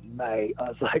 oh mate, I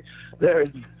was like, there's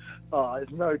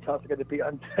no chance going to beat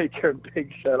Undertaker and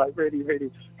Big Show. Like really,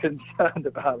 really concerned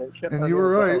about it. And you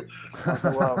were right.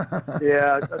 Well,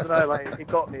 yeah, I don't know. Like it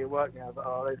got me. It worked me. I was like,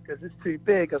 oh, because it's too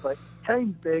big. I was like,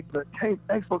 Kane's big, but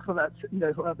Xbox not that,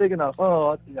 it's not that big enough. Oh,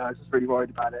 I was just really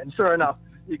worried about it. And sure enough,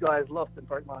 you guys lost and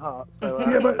broke my heart. So,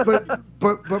 yeah,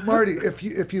 but Marty,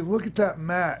 if you look at that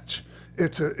match, I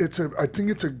think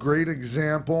it's a great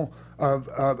example of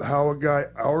how a guy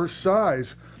our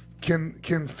size can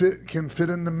fit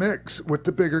in the mix with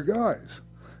the bigger guys.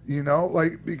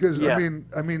 Like because I mean,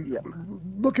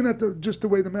 looking at just the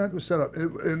way the match was set up,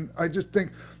 and I just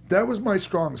think that was my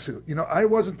strong suit. I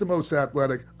wasn't the most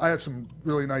athletic. I had some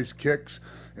really nice kicks,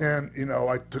 and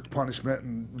I took punishment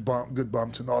and good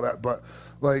bumps and all that. But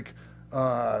like,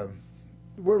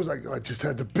 where was I? I just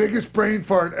had the biggest brain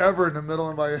fart ever in the middle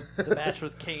of my. The match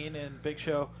with Kane and Big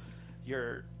Show,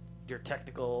 your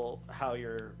technical, how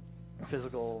your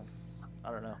physical,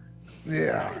 I don't know.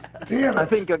 Yeah, damn it. I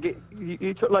think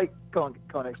you took go on,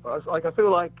 X-Pac. Like I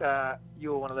feel like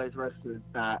you're one of those wrestlers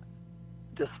that,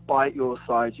 despite your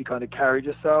size, you kind of carried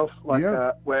yourself. Like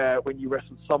where when you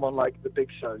wrestled someone like the Big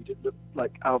Show, you didn't look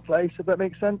like out of place. If that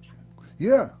makes sense.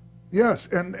 Yeah. Yes,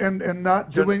 and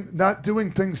not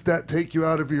doing things that take you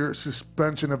out of your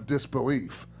suspension of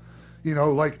disbelief. When you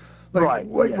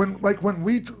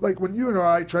and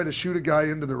I try to shoot a guy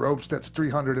into the ropes that's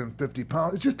 350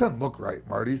 pounds, it just doesn't look right,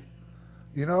 Marty.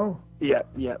 Yeah,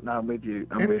 no, I'm with you.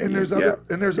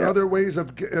 There's other ways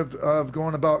of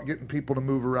going about getting people to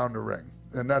move around the ring,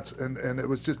 and it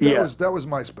was just that was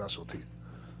my specialty.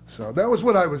 So that was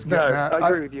what I was getting at. I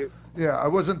agree with you. Yeah, I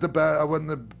wasn't the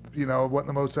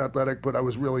most athletic, but I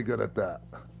was really good at that.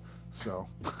 So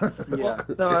yeah,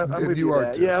 no, I'm with you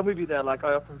there. Too. Yeah, I'm with you there. Like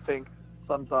I often think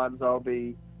sometimes I'll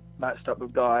be matched up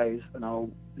with guys and I'll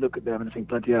look at them and think,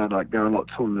 bloody hell, like they're a lot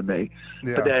taller than me.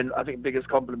 Yeah. But then I think the biggest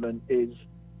compliment is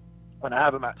when I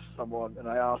have a match with someone and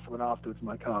I ask someone afterwards in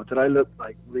my car, did I look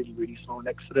like really, really small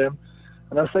next to them?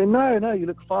 And they'll say, no, you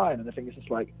look fine. And I think it's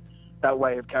just like that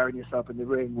way of carrying yourself in the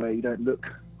ring where you don't look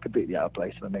completely out of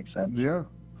place, if that makes sense. Yeah.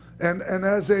 And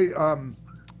as a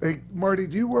Marty,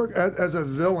 do you work as a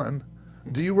villain?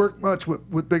 Do you work much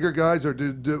with bigger guys, or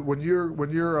do when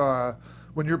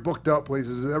you're booked out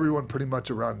places, is everyone pretty much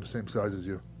around the same size as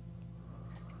you?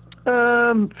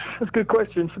 That's a good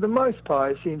question. For the most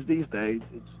part, it seems these days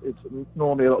it's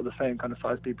normally a lot of the same kind of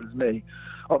size people as me.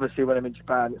 Obviously, when I'm in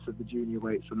Japan, it's at the junior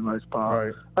weights for the most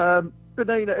part. Right. But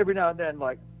then every now and then,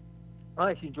 like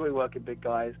I actually enjoy working big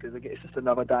guys because it's just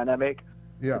another dynamic.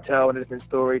 Yeah. To tell and a different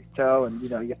story to tell, and you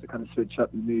have to kind of switch up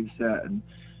your moveset and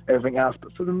everything else.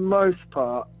 But for the most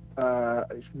part,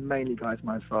 it's mainly guys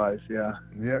my size. Yeah.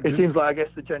 It seems like I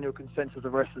guess the general consensus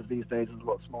of wrestlers these days is a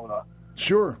lot smaller.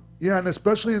 Sure. Yeah, and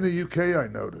especially in the UK, I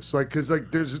noticed. Because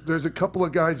there's a couple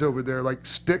of guys over there. Like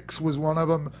Styx was one of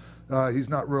them. He's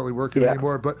not really working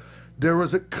anymore, but there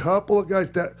was a couple of guys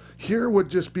that here would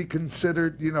just be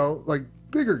considered, like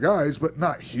bigger guys, but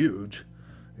not huge.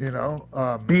 I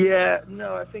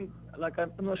think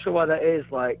I'm not sure why that is.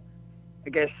 Like,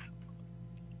 I guess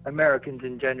Americans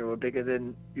in general are bigger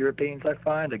than Europeans. I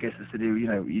find. I guess it's to do.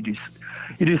 You do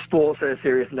sports at a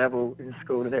serious level in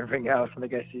school and everything else, and I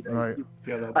guess Right. I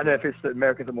don't know if it's that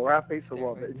Americans are more athletes or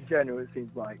what, but in general, it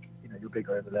seems like you're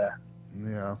bigger over there.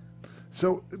 Yeah.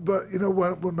 So, but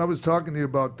when I was talking to you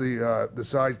about the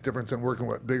size difference and working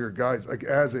with bigger guys, like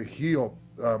as a heel,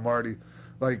 Marty.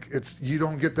 Like you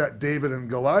don't get that David and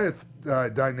Goliath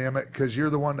dynamic because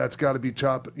you're the one that's got to be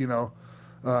getting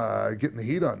the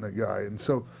heat on the guy, and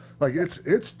so like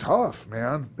it's tough,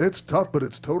 man. It's tough, but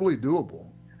it's totally doable.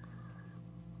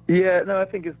 Yeah, no, I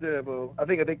think it's doable. I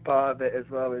think a big part of it as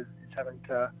well is having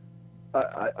to.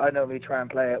 I normally try and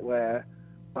play it where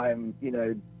I'm,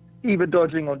 either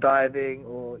dodging or diving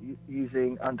or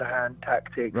using underhand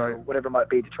tactics or whatever it might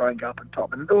be to try and get up on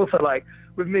top. And also, like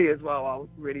with me as well, I'll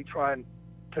really try and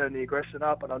turn the aggression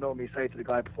up, and I normally say to the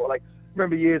guy before, like,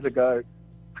 remember years ago,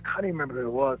 I can't even remember who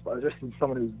it was, but I was just in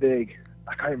someone who was big.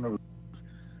 I can't even remember,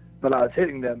 but I was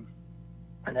hitting them,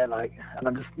 and they're like, and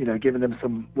I'm just, giving them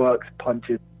some works,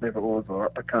 punches, whatever it was, or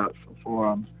uppercuts, or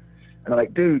forearms, and they're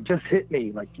like, dude, just hit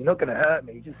me, like, you're not gonna hurt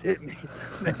me, just hit me.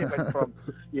 And then it went from,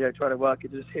 trying to work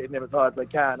it, just hitting them as hard as I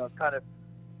can. I've kind of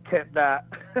kept that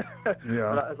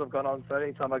as I've gone on. So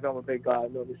anytime I go on with a big guy, I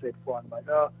normally say before, I'm like,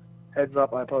 oh, heads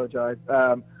up, I apologize.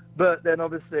 But then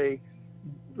obviously,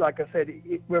 like I said,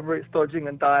 whether it's dodging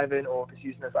and diving or if it's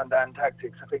using those underhand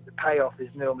tactics, I think the payoff is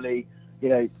normally,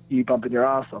 you bumping your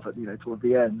ass off at, towards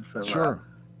the end. So, sure.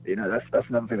 That's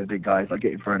another thing with big guys, like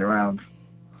getting thrown around.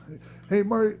 Hey,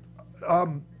 Marty,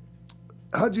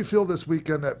 how'd you feel this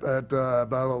weekend at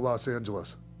Battle of Los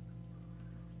Angeles?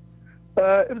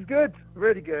 It was good,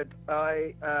 really good.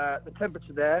 The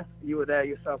temperature there, you were there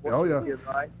yourself watching the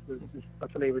other night, was just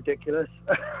utterly ridiculous.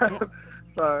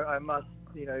 So I must,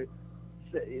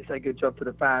 say good job to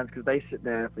the fans, because they sit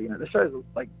there for, the shows,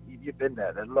 like, you've been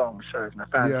there, they're long shows, and the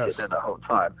fans sit there the whole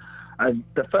time. And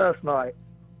the first night,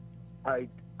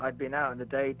 I'd been out in the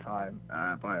daytime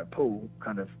by a pool,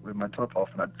 kind of with my top off,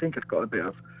 and I think I'd got a bit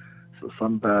of sort of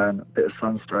sunburn, a bit of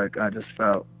sunstroke. I just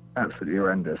felt absolutely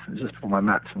horrendous. It was just before my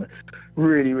match, and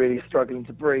really, really struggling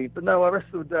to breathe. But no, I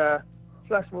wrestled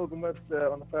Flash Morgan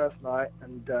Webster on the first night,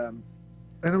 and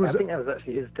it was, I think that was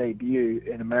actually his debut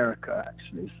in America,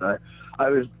 actually. So I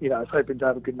was hoping to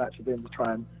have a good match with him to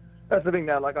try and. That's the thing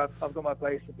now. Like I've got my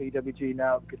place at PWG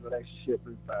now, a good relationship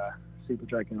with Super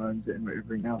Dragon, who owns it, and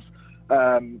everything else.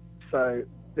 So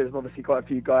there's obviously quite a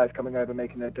few guys coming over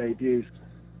making their debuts.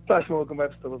 Flash Morgan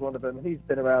Webster was one of them, and he's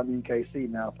been around the UKC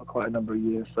now for quite a number of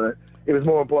years. So it was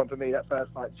more important for me that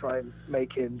first night to try and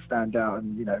make him stand out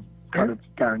and, kind of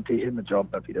guarantee him the job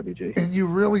at PWG. And you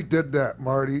really did that,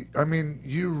 Marty. I mean,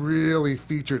 you really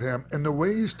featured him. And the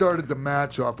way you started the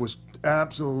match off was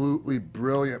absolutely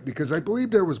brilliant, because I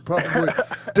believe there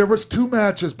was two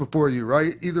matches before you,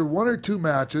 right? Either one or two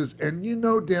matches, and you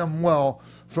know damn well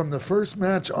from the first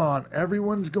match on,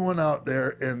 everyone's going out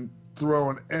there and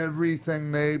throwing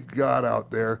everything they've got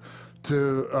out there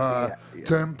to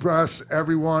impress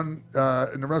everyone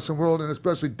in the wrestling world, and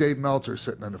especially Dave Meltzer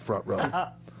sitting in the front row.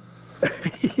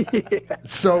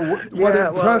 So what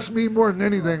impressed me more than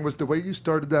anything was the way you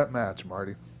started that match,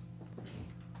 Marty.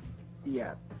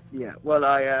 Yeah. Well,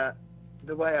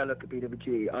 the way I look at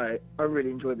PWG, I really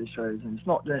enjoy the shows, and it's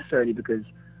not necessarily because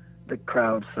the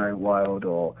crowd's so wild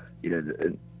or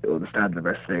or the standard of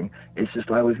wrestling. It's just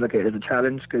I always look at it as a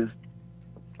challenge, because,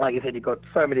 like you said, you've got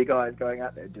so many guys going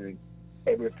out there doing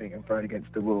everything and throwing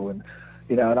against the wall, and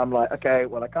and I'm like, okay,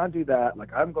 well, I can't do that.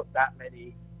 Like, I haven't got that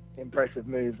many impressive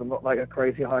moves. I'm not like a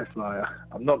crazy high flyer.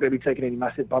 I'm not going to be taking any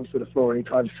massive bumps to the floor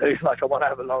anytime soon. Like, I want to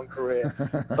have a long career.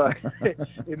 So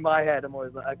in my head, I'm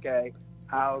always like, okay,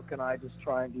 how can I just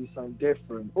try and do something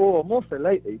different? Or more so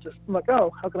lately, just I'm like,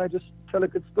 oh, how can I just tell a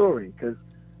good story? Because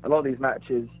a lot of these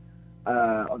matches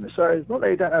on the shows, not that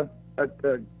they don't have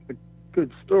a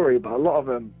good story, but a lot of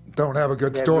them don't have a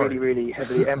good story. Really, really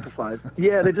heavily emphasized.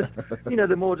 Yeah, they're just,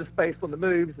 they're more just based on the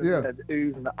moves and the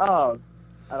oohs and the ahs.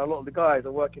 And a lot of the guys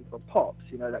are working for pops,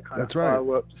 that kind of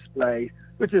firework display,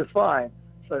 which is fine.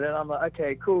 So then I'm like,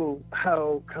 okay, cool.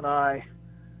 How can I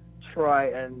try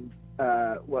and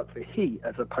work for heat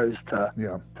as opposed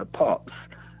to pops?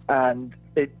 And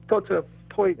it got to a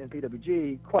point in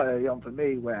PWG quite early on for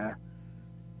me where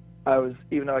I was,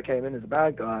 even though I came in as a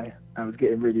bad guy, I was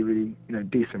getting really, really,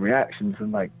 decent reactions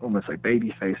and almost like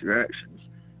babyface reactions.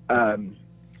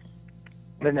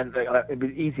 And then it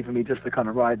was easy for me just to kind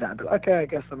of ride that and be like, okay, I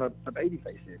guess I'm a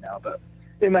babyface here now. But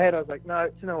in my head, I was like,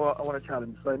 no, you know what? I want a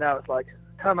challenge. So now it's like,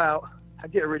 come out, I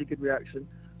get a really good reaction.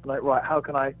 I'm like, right, how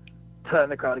can I turn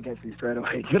the crowd against me straight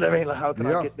away? Do you know what I mean? Like, how can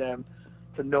I get them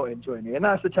to not enjoy me? And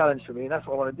that's the challenge for me, and that's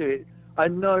what I want to do. I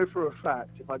know for a fact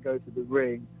if I go to the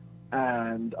ring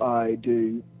and I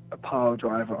do a pile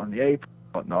driver on the apron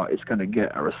or whatnot, it's going to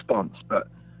get a response. But,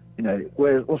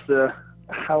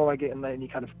 how am I getting any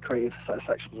kind of creative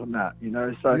satisfaction from that,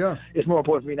 So it's more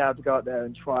important for me now to go out there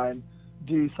and try and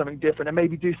do something different and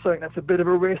maybe do something that's a bit of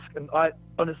a risk. And I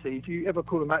honestly, if you ever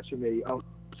call a match with me, all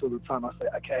the time I say,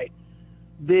 okay,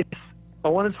 I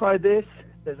want to try this.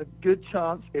 There's a good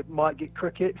chance it might get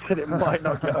crickets and it might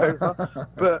not get over,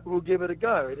 but we'll give it a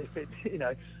go. And if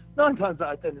it's, 9 times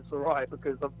out of 10 it's all right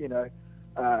because of,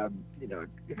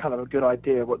 kind of a good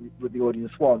idea what the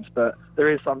audience wants. But there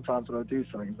is sometimes when I do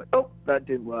something, it's like, oh, that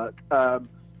didn't work. But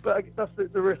that's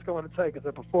the risk I want to take as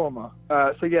a performer.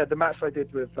 The match I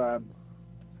did with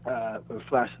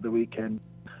Flash of the weekend,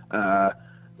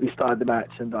 we started the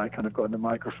match and I kind of got in the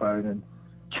microphone and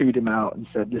chewed him out and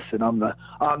said, listen, I'm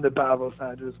the Battle of Los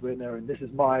Angeles winner and this is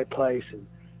my place, and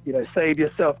save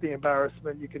yourself the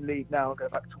embarrassment. You can leave now and go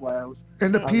back to Wales.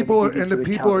 And the people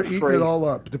are eating it all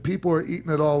up. The people are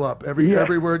eating it all up.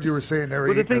 Every word you were saying, they're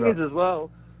eating it up. Well, the thing is as well,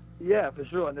 for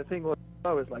sure. And the thing was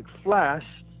like Flash,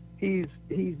 he's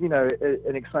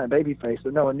an exciting babyface,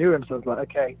 but no one knew him. So I was like,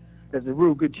 okay, there's a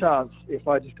real good chance if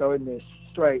I just go in this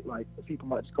straight, like the people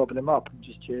might just gobble him up and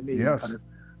just cheer me. Yes. And kind of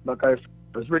not go.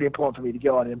 It was really important for me to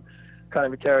get on him, kind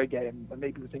of interrogate him, and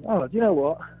make people think, oh, you know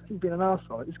what? He's been an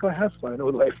arsehole. This guy has flown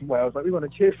all the way from Wales. Like, we want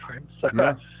to cheer for him. So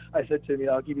I said to him,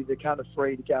 I'll give you the count of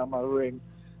 3 to get out of my ring.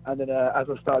 And then as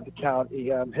I started to count, he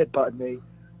headbutted me.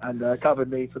 and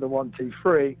covered me for the 1, 2,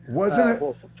 3. Wasn't it?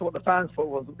 Well, for what the fans thought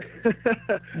was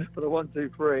for the 1,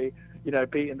 2, 3.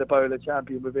 Beating the bowler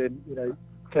champion within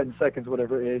 10 seconds,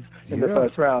 whatever it is, in the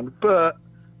first round. But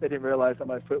they didn't realize that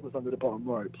my foot was under the bottom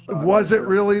rope. So was it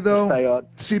really, though?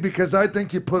 See, because I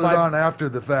think you put it on after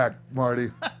the fact,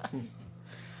 Marty.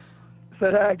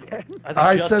 Say that again.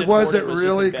 I said, was it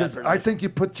really? Because I think you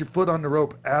put your foot on the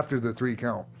rope after the 3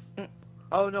 count.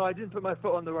 Oh, no, I didn't put my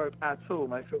foot on the rope at all.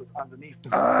 My foot was underneath.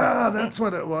 That's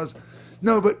what it was.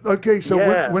 No, but, okay, so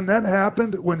when that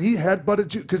happened, when he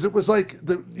headbutted you, because it was like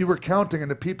you were counting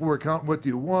and the people were counting with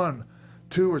you, 1,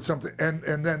 2 or something,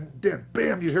 and then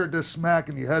bam, you heard this smack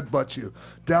and he headbutts you.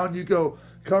 Down you go,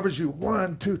 covers you,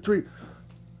 1, 2, 3.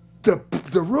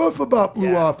 The roof about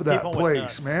blew off of that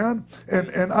place, man.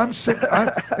 And I'm sitting,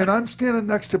 I'm standing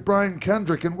next to Brian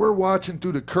Kendrick, and we're watching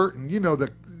through the curtain.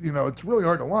 It's really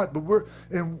hard to watch, but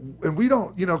we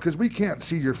don't, because we can't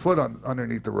see your foot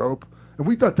underneath the rope, and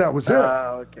we thought that was it.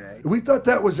 Okay. We thought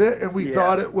that was it, and we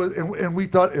thought it was, and we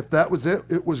thought if that was it,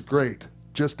 it was great.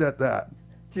 Just at that. Do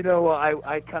you know what?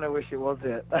 I kind of wish it was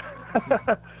it.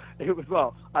 It was,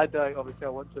 well, obviously I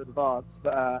want to advance,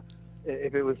 but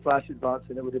if it was flash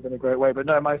advancing, it would have been a great way. But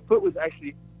no, my foot was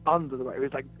actually under the ring. It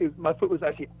was like my foot was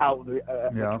actually out of the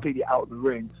completely out of the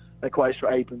ring. They're quite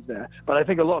straight aprons there. But I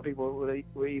think a lot of people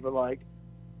were either like,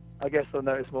 I guess they'll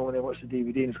notice more when they watch the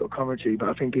DVD and it's got commentary. But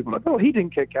I think people are like, oh, he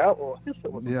didn't kick out, or his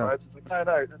foot was on the ropes. It's like,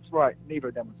 no, that's right. Neither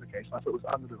of them was the case. My foot was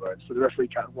under the ropes. So the referee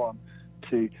counted 1,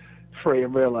 2, 3,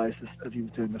 and realised as he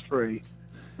was doing the 3,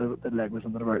 the leg was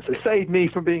under the ropes. So it saved me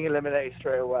from being eliminated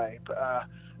straight away. But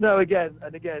no, again,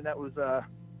 that was,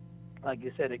 like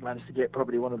you said, it managed to get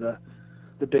probably one of the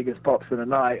biggest pops of the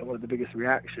night and one of the biggest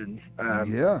reactions.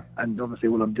 And obviously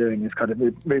all I'm doing is kind of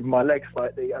moving my legs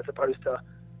slightly as opposed to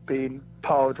being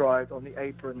pile drived on the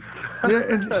apron. Yeah,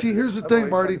 and see, here's the thing,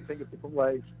 Marty.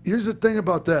 Here's the thing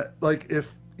about that. Like,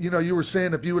 if you were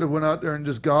saying if you would have went out there and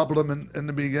just gobbled him in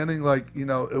the beginning, like, it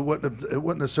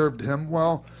wouldn't have served him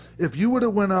well. If you would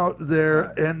have went out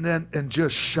there and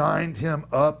just shined him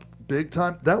up big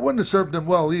time, that wouldn't have served him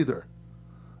well either.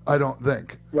 I don't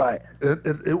think. Right.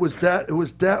 It was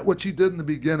that what you did in the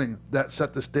beginning that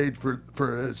set the stage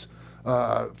for his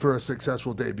for a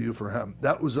successful debut for him.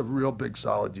 That was a real big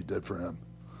solid you did for him.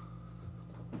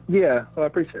 Yeah, well, I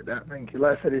appreciate that. Thank you.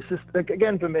 Like I said, it's just,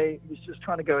 again, for me, it's just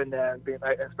trying to go in there and be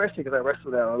like, especially because I wrestle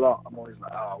there a lot, I'm always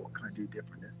like, oh, what can I do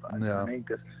different this time? You know what I mean?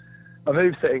 Because my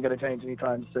moveset ain't going to change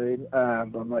anytime soon. But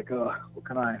I'm like, oh, what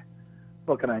can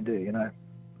I do,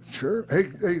 Sure.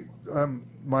 Hey,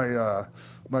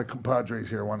 my compadres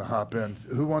here want to hop in.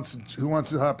 Who wants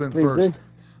to hop in first?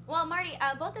 Well, Marty,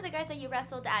 both of the guys that you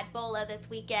wrestled at Bola this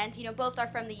weekend, both are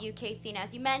from the UK scene,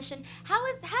 as you mentioned. How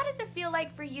does it feel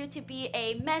like for you to be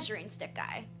a measuring stick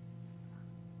guy?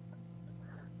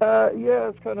 Yeah,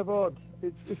 it's kind of odd.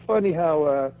 It's funny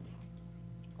how,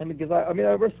 because I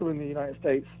wrestle in the United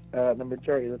States the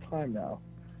majority of the time now,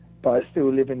 but I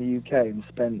still live in the UK and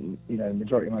spent, the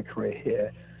majority of my career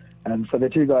here. And so the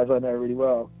two guys I know really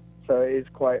well. So it is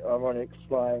quite ironic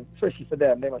flying, especially for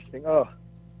them. They must think, oh,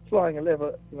 flying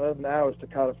 11 hours to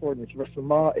California to wrestle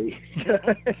Marty,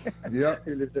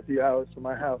 who lives a few hours from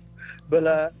my house.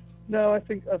 But no, I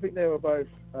think they were both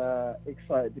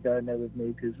excited to go in there with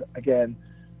me because, again,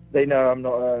 they know I'm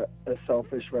not a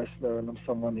selfish wrestler and I'm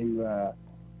someone who,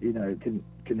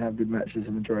 can have good matches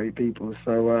with majority of people.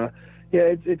 So,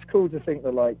 yeah, it's cool to think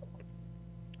that,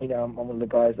 I'm one of the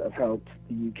guys that have helped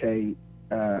the UK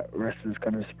wrestlers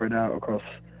kind of spread out across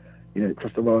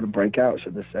the world and break out,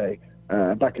 should I say.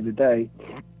 Back in the day,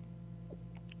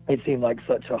 it seemed like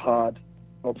such a hard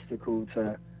obstacle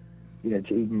to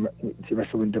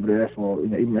wrestle in WWF or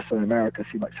even wrestle in America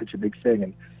seemed like such a big thing.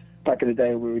 And back in the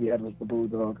day, we really had was the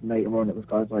Bulldog. And later on, it was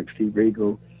guys like Steve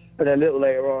Regal. And then a little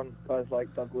later on, guys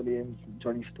like Doug Williams,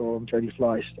 Johnny Storm, Jody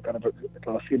Fleisch to kind of broke the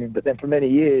glass ceiling. But then for many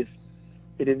years,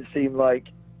 it didn't seem like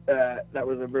that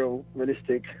was a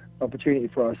realistic opportunity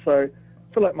for us. So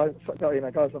I feel like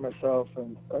guys like myself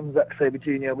and Zack Sabre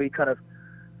Jr., we kind of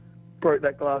broke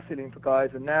that glass ceiling for guys,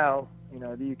 and now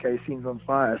the UK scene's on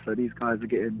fire, so these guys are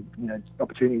getting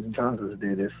opportunities and chances to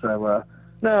do this. So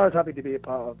no, I was happy to be a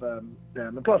part of them.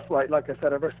 And plus, like I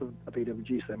said, I've wrestled at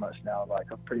PWG so much now,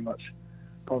 I've pretty much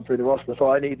gone through the roster, so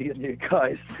I need these new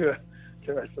guys to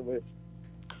wrestle with.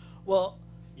 Well,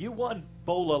 you won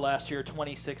Bola last year,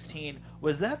 2016.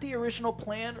 Was that the original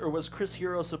plan, or was Chris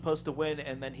Hero supposed to win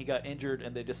and then he got injured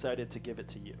and they decided to give it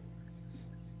to you?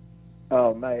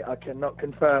 Oh, mate, I cannot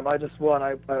confirm. I just won.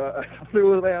 I flew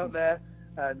all the way out there,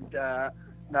 and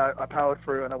no, I powered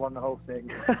through and I won the whole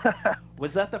thing.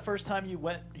 Was that the first time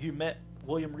you met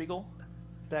William Regal?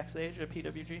 backstage at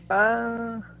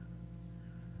PWG?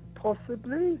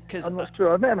 Possibly. Because I'm not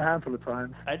sure. I've met him a handful of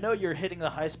times. I know you're hitting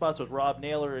the high spots with Rob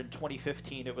Naylor in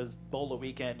 2015. It was Bola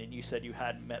weekend, and you said you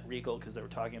hadn't met Regal because they were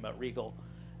talking about Regal.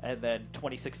 And then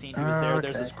 2016, he was there. Okay.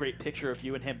 There's this great picture of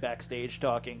you and him backstage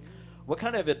talking. What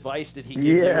kind of advice did he give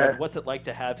you, and what's it like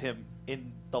to have him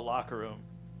in the locker room?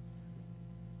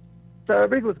 So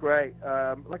Regal's great.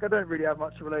 I don't really have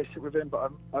much of a relationship with him,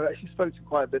 but I've actually spoken to him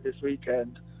quite a bit this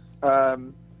weekend.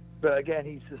 But again,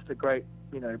 he's just a great,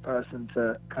 person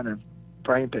to kind of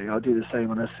brain pick. I'll do the same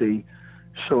when I see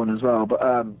Sean as well.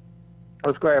 But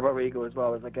what's great about Regal as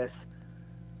well is, I guess,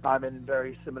 I'm in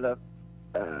very similar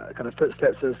kind of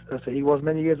footsteps as he was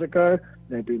many years ago.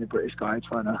 Being a British guy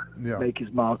trying to make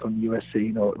his mark on the US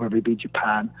scene, or whether it be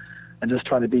Japan, and just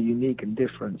trying to be unique and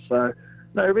different. So,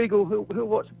 no, Regal, he'll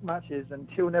watch matches and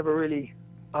he'll never really,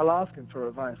 I'll ask him for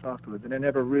advice afterwards, and he'll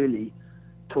never really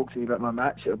talk to me about my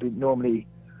match. It'll be normally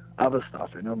other stuff.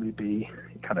 It'll normally be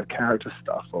kind of character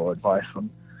stuff or advice on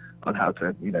how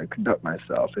to, conduct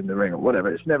myself in the ring or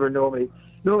whatever. It's never normally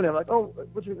I'm like, oh,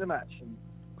 what do you think of the match? And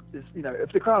it's,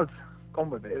 if the crowd's gone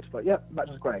with it, it's like, yeah, the match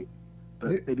was great,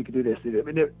 but maybe you could do this. I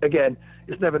mean, again,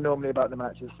 it's never normally about the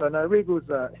matches. So no, Regal's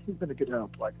he's been a good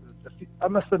help. Like, I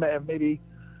must have met him maybe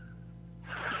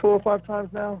 4 or 5 times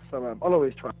now. So I'll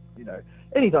always try.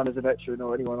 Anytime there's a veteran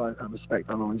or anyone I respect,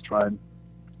 I'll always try and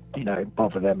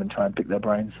bother them and try and pick their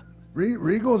brains.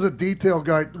 Regal's a detail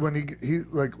guy when he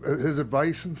like his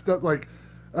advice and stuff. Like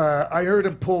I heard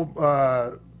him pull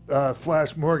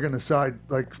Flash Morgan aside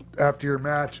like after your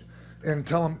match and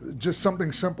tell him just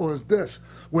something simple as this: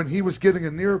 when he was getting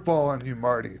a near fall on you,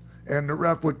 Marty, and the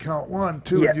ref would count 1,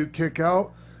 2, and you'd kick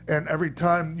out, and every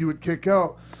time you would kick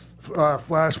out,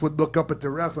 Flash would look up at the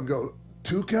ref and go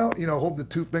 2 count, hold the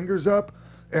 2 fingers up.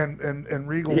 And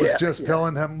Regal was just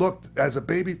telling him, look, as a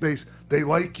babyface, they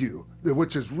like you,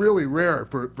 which is really rare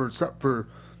for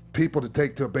people to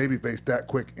take to a babyface that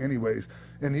quick anyways.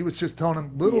 And he was just telling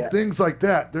him little things like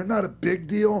that. They're not a big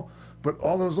deal, but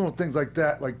all those little things like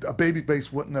that, like a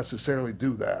babyface wouldn't necessarily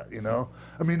do that,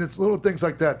 I mean, it's little things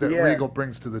like that Regal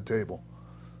brings to the table.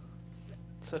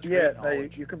 Such you're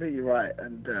completely right.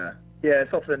 And,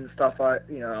 it's often stuff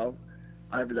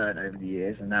I've learned over the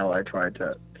years, and now I try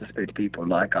to speak to people.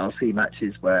 Like, I'll see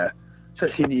matches where,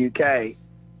 especially in the UK,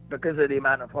 because of the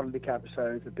amount of handicap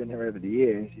shows that have been here over the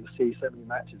years, you'll see so many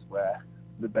matches where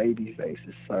the babyface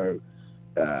is so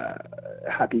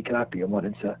happy-clappy and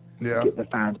wanting to get the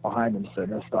fans behind them, so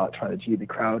they'll start trying to G the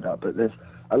crowd up. But there's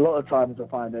a lot of times I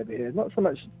find over here, not so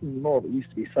much anymore, but it used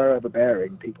to be so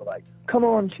overbearing. People like, come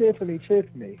on, cheer for me, cheer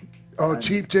for me. Oh, and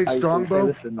Chief J Strongbow?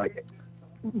 Listen, like...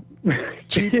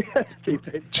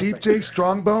 Chief J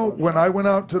Strongbow, when I went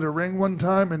out to the ring one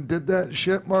time and did that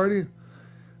shit, Marty,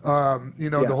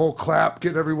 the whole clap,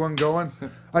 get everyone going.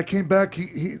 I came back,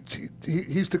 he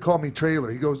used to call me Trailer.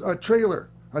 He goes, Trailer.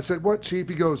 I said, what, Chief?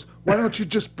 He goes, why don't you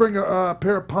just bring a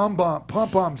pair of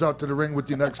pom-poms out to the ring with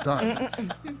you next time?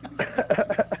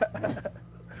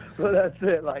 Well, that's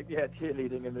it,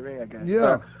 cheerleading in the ring, I guess.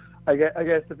 Yeah. So, I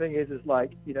guess the thing is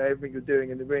like, everything you're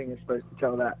doing in the ring is supposed to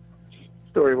tell that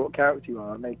story of what character you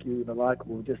are and make you either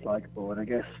likable or dislikable. And I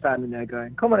guess standing there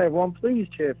going, come on everyone, please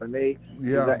cheer for me,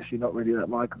 is actually not really that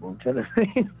likable. Do you know what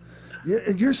I mean? Yeah,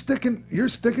 and you're sticking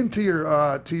to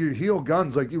your heel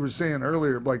guns, like you were saying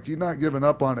earlier. Like, you're not giving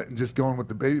up on it and just going with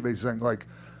the babyface thing, like,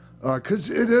 because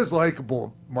it is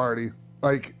likable, Marty.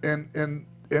 Like, and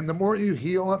the more you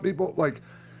heel on people, like,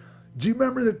 do you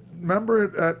remember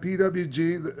it at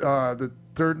PWG the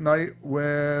third night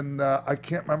when I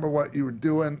can't remember what you were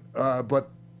doing, but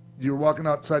you were walking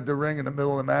outside the ring in the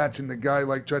middle of the match, and the guy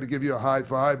tried to give you a high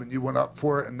five, and you went up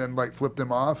for it, and then flipped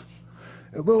him off.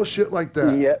 A little shit like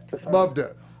that. Yeah, loved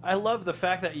it. I love the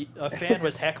fact that a fan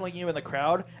was heckling you in the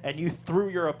crowd, and you threw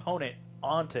your opponent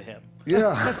onto him.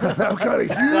 Yeah, that got a huge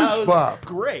that was pop.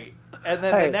 Great. And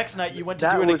then the next night you went to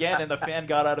do it again, and the fan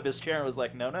got out of his chair and was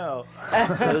like, no. It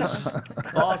was just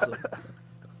awesome.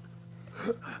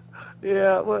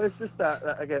 Yeah, well, it's just that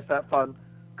I guess that fun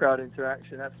crowd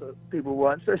interaction. That's what people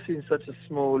want, especially in such a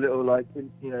small little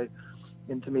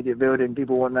intermediate building.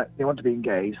 People want that; they want to be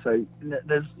engaged. So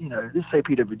there's let's say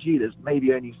PWG, there's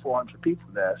maybe only 400 people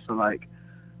there. So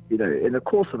in the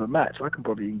course of a match, I can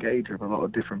probably engage with a lot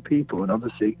of different people, and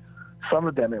obviously some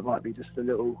of them it might be just a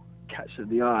little catch of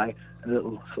the eye, a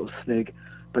little sort of snig.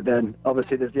 But then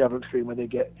obviously there's the other extreme where they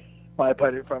get my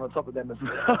opponent thrown on top of them as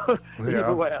well.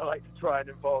 Either way, I like to try and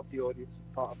involve the audience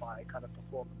as part of my kind of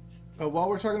performance. While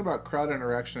we're talking about crowd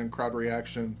interaction and crowd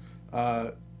reaction,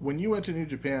 when you went to New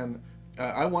Japan,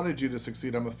 I wanted you to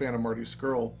succeed. I'm a fan of Marty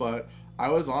Scurll, but I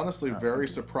was honestly very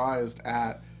surprised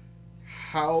at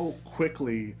how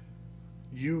quickly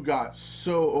you got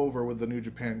so over with the New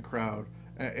Japan crowd.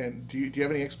 And do you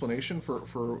have any explanation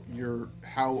for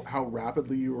how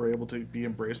rapidly you were able to be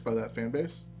embraced by that fan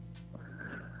base?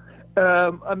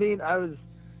 I mean, I was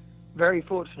very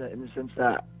fortunate in the sense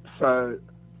that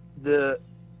the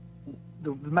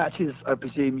matches I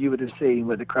presume you would have seen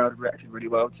where the crowd reacted really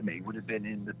well to me would have been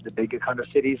in the bigger kind of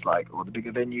cities, or the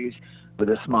bigger venues with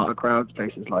the smarter crowds,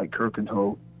 places like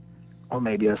Korakuen or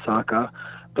maybe Osaka.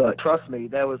 But trust me,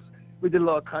 we did a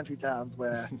lot of country towns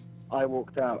where I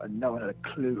walked out and no one had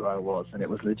a clue who I was, and it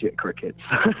was legit crickets.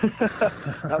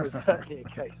 That was certainly a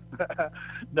case.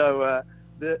 No,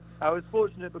 I was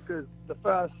fortunate because the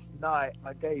first night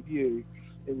my debut,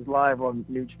 it was live on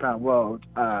New Japan World,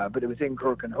 but it was in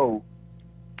Korakuen.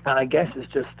 And I guess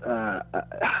it's just,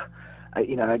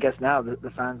 I guess now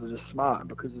the fans are just smart, and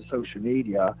because of social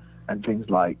media and things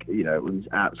like, these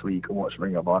apps where you can watch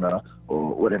Ring of Honor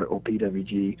or whatever, or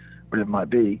PWG, whatever it might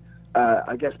be.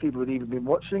 I guess people had either been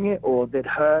watching it or they'd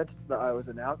heard that I was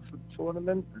announced for the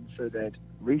tournament, and so they'd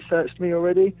researched me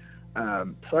already.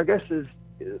 So I guess there's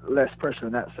less pressure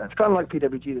in that sense. Kind of like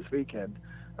PWG this weekend.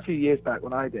 A few years back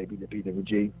when I debuted at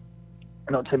PWG,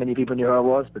 not too many people knew who I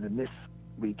was, but in this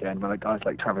weekend, when guys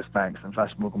like Travis Banks and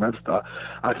Flash Morgan Webster,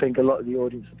 I think a lot of the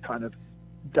audience had kind of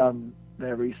done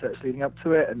their research leading up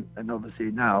to it, and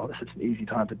obviously now it's such an easy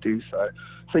time to do so.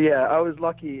 So yeah, I was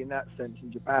lucky in that sense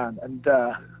in Japan. And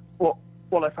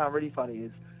what I found really funny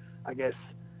is, I guess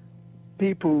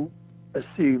people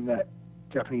assume that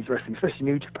Japanese wrestling, especially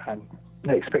New Japan,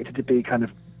 they expect it to be kind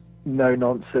of no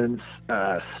nonsense,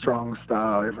 strong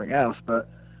style, everything else. But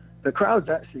the crowd's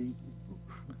actually,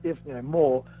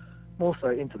 more so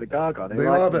into the Gaga. They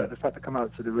like love it. The fact to come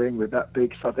out to the ring with that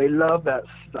big stuff. They love that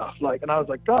stuff. And I was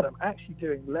like, God, I'm actually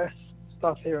doing less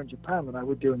stuff here in Japan than I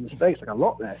would do in the States. A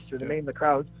lot less. Do you know what I mean? The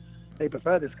crowd, they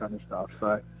prefer this kind of stuff.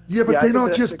 So yeah, but they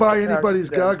don't just buy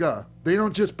anybody's Gaga. They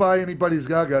don't just buy anybody's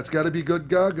Gaga. It's got to be good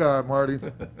Gaga, Marty.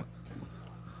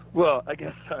 Well, I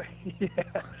guess so. Yeah.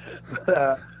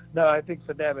 But, no, I think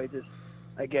for them, it just,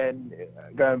 again,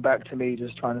 going back to me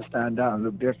just trying to stand out and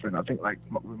look different. I think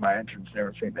with my entrance and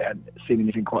everything, they hadn't seen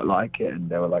anything quite like it, and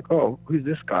they were like, "Oh, who's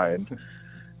this guy?" And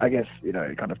I guess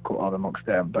it kind of caught on amongst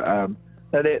them. But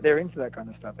no, they're into that kind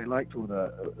of stuff. They liked all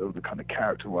the kind of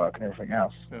character work and everything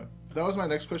else. Yeah. That was my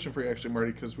next question for you, actually,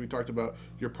 Marty, because we talked about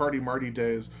your Party Marty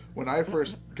days. When I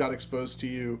first got exposed to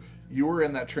you, you were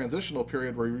in that transitional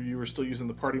period where you were still using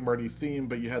the Party Marty theme,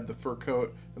 but you had the fur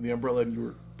coat and the umbrella, and you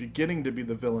were beginning to be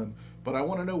the villain. But I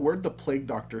want to know, where'd the Plague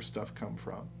Doctor stuff come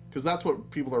from? Because that's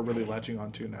what people are really latching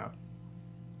onto now.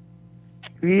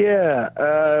 Yeah,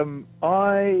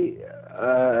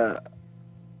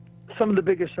 some of the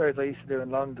biggest shows I used to do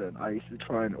in London, I used to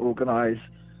try and organise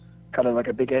kind of like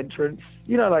a big entrance.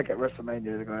 Like at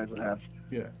WrestleMania, the guys would have,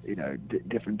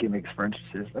 different gimmicks for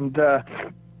entrances. And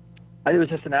it was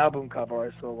just an album cover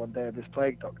I saw one day of this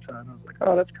Plague Doctor, and I was like,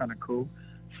 oh, that's kind of cool.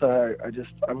 So I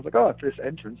was like, oh, for this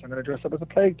entrance, I'm going to dress up as a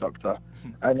Plague Doctor.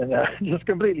 And then just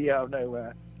completely out of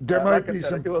nowhere. There might be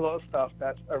I do a lot of stuff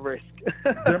that's a risk.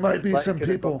 There might be some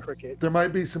people. There might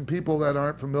be some people that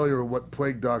aren't familiar with what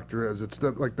Plague Doctor is. It's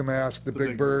like the mask, the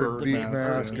big bird beak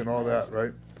mask, and all that,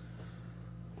 right?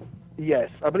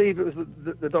 Yes, I believe it was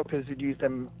the doctors who'd used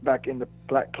them back in the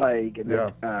Black Plague, and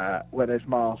wear those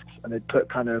masks, and they'd put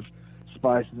kind of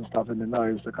spices and stuff in the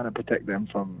nose to kind of protect them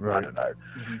from, I don't know.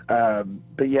 Mm-hmm.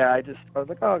 But yeah, I was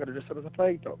like, oh, I'm going to dress up as a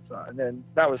Plague Doctor. And then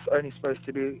that was only supposed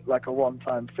to be like a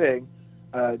one-time thing.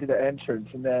 Did an entrance,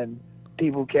 and then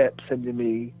people kept sending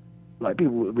me,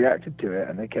 people reacted to it,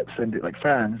 and they kept sending,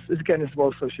 fans. This is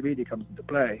where social media comes into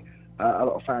play. A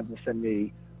lot of fans would send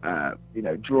me,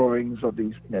 drawings of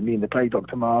these, me in the Plague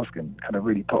Doctor mask, and kind of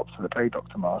really popped for the Plague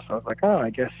Doctor mask. So I was like, oh, I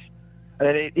guess. And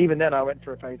then even then, I went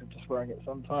through a phase of just wearing it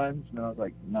sometimes, and I was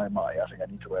like, no, Marty, I think I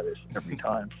need to wear this every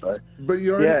time. So, but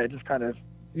it just kind of.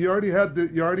 You already had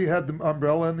the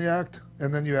umbrella in the act,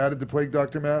 and then you added the Plague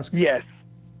Doctor mask.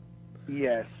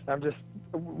 Yes, I'm just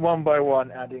one by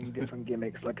one adding different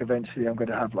gimmicks. Eventually, I'm going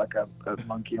to have a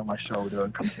monkey on my shoulder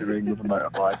and come to the ring with a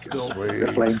motorbike.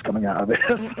 The flames coming out of it.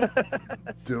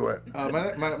 Do it.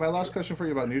 My last question for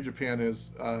you about New Japan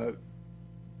is,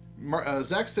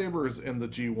 Zack Sabre is in the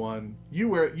G1. You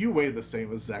weigh the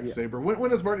same as Zack Sabre.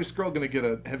 When is Marty Scurll going to get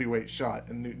a heavyweight shot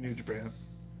in New Japan?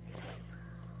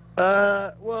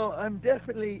 Well, I'm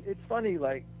definitely. It's funny.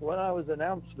 When I was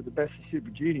announced for the Best of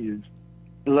Super Juniors,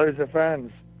 loads of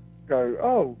fans go,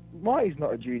 "Oh, Marty's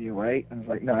not a junior weight," and I was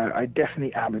like, "No, I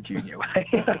definitely am a junior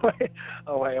weight.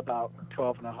 I weigh about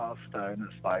 12.5 stone.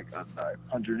 It's I don't know,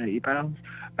 180 pounds.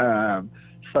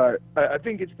 So I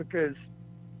think it's because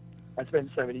I spent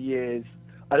so many years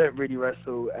I don't really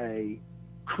wrestle a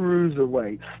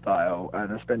cruiserweight style,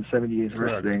 and I spent 7 years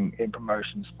wrestling in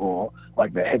promotions for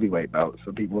like the heavyweight belts.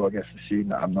 So people, I guess, assume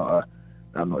that I'm not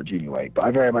a junior weight, but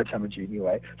I very much am a junior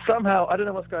weight. Somehow, I don't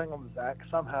know what's going on with Zach.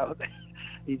 Somehow,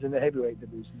 he's in the heavyweight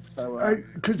division. So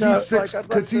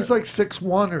because he's like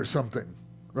 6'1" or something,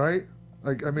 right?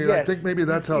 Like, I mean, yes, I think maybe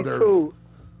that's how they're. Cool.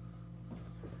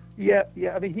 Yeah.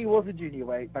 I mean, he was a junior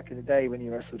weight back in the day when he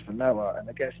wrestled for Noah, and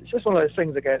I guess it's just one of those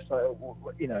things. I guess, like,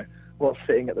 you know, what's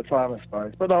fitting at the time, I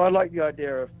suppose. But no, I like the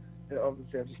idea of.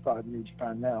 Obviously, I've just started New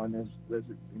Japan now, and there's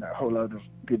a whole load of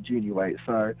good junior weights.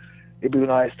 So it'd be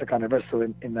nice to kind of wrestle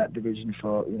in that division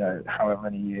for however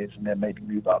many years, and then maybe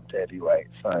move up to heavyweight.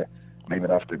 So maybe I'd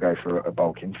have to go for a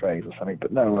bulking phase or something.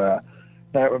 But no,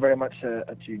 we're very much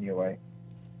a junior weight.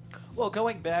 Well,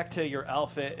 going back to your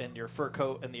outfit and your fur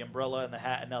coat and the umbrella and the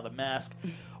hat and now the mask,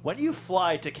 when you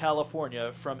fly to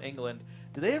California from England,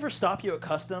 do they ever stop you at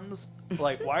customs?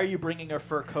 Like, why are you bringing a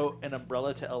fur coat and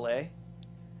umbrella to LA?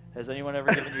 Has anyone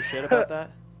ever given you shit about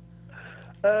that?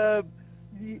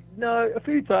 No, a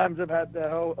few times I've had the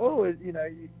whole,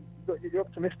 you're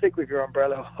optimistic with your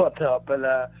umbrella or whatnot, but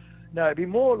no, it'd be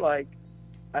more like,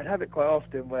 I'd have it quite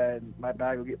often when my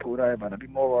bag would get pulled over, and I'd be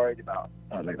more worried about,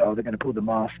 they're going to pull the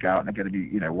mask out, and they're going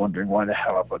to be, wondering why the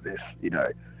hell I've got this,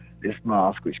 this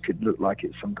mask, which could look like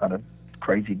it's some kind of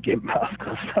crazy gimp mask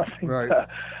or something. Right.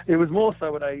 It was more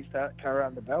so when I used to carry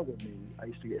around the belt with me. I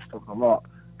used to get stopped a lot,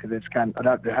 because I'd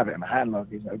have to have it in my hand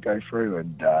luggage, and it would go through,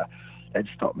 and they'd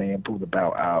stop me and pull the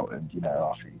belt out, and,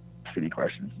 ask me silly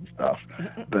questions and stuff.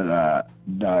 But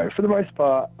no, for the most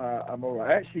part, I'm all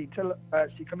right. Actually,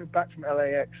 coming back from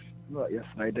LAX, not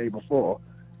yesterday, day before,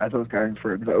 as I was going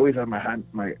through, because I always have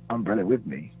my umbrella with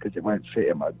me because it won't fit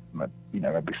in my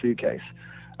big suitcase.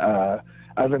 As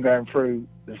I'm going through,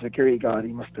 the security guard,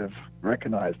 he must have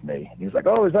recognized me. He was like,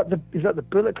 "Oh, is that the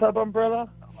Bullet Club umbrella?"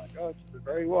 I'm like, "Oh, it's the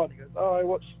very one." He goes, "Oh, I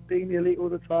watch Being the Elite all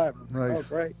the time." I'm like, Nice. "Oh,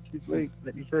 great, too sweet.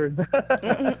 Let me through." Do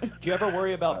you ever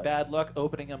worry about bad luck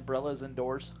opening umbrellas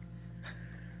indoors?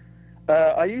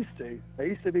 I used to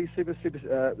be super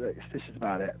superstitious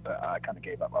about it, but I kind of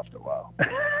gave up after a while.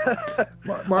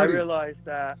 Marty, I realized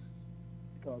that.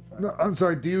 God, sorry. No, I'm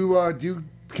sorry. Do you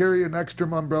carry an extra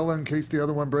umbrella in case the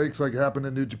other one breaks, like happened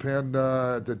in New Japan,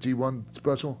 the G1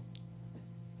 special?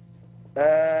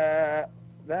 That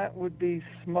would be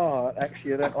smart,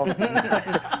 actually. I don't often.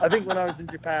 I think when I was in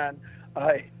Japan,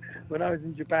 I think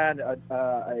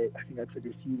I took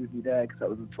a few with me there because that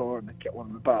was a tour and I kept one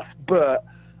on the bus. But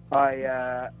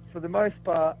for the most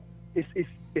part,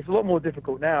 it's a lot more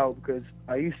difficult now because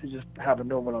I used to just have a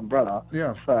normal umbrella.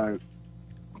 Yeah. So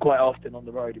quite often on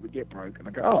the road it would get broken. I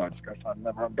go, I'll just go find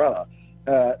another umbrella.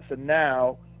 So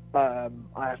now I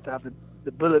have to have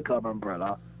the Bullet Club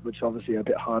umbrella, which obviously are a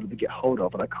bit harder to get hold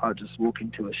of, and I can't just walk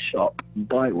into a shop and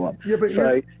buy one. Yeah, but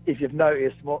so if you've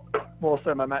noticed, more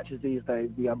so in my matches these days,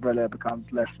 the umbrella becomes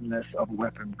less and less of a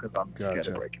weapon because I'm scared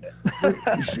of breaking it. But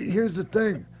you see, here's the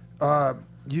thing.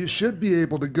 You should be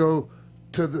able to go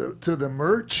to the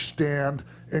merch stand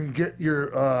and get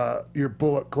your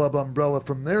Bullet Club umbrella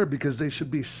from there because they should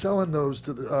be selling those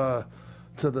to the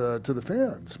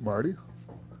fans, Marty.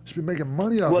 Should be making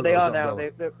money off of those they are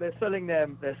umbrellas. now. They're selling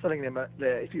them. They're selling them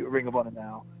if you Ring of Honor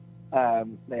now.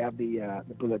 They have the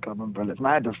Bullet Club umbrellas, and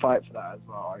I had to fight for that as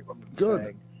well.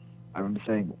 I remember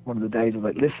saying one of the days I was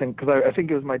like, listen, because I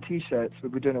think it was my T-shirts. We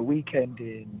were doing a weekend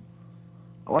in,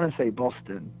 I want to say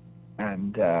Boston,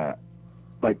 and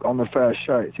like on the first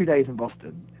show, 2 days in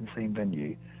Boston in the same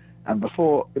venue. And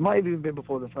before, it might have even been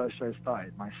before the first show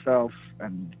started, myself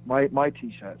and my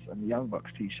T-shirts and the Young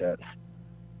Bucks T-shirts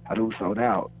had all sold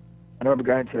out. And I remember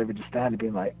going to the stand and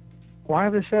being like, why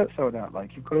are the shirts sold out?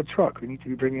 Like, you've got a truck. We need to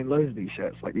be bringing loads of these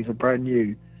shirts. Like, these are brand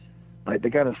new. Like, they're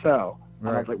going to sell. Right.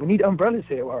 And I was like, we need umbrellas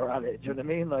here while we're at it. Do you know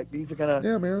what I mean? Like, these are going to...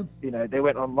 Yeah, man. They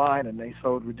went online and they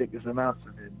sold ridiculous amounts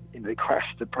of it. They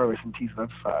crashed the Pro Wrestling Tees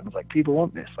website. And I was like, people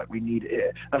want this. Like, we need it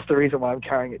here. That's the reason why I'm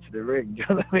carrying it to the ring. Do you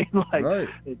know what I mean? Like, right.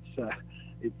 It's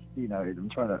I'm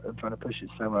trying to push it.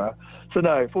 So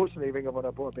no, fortunately Ring of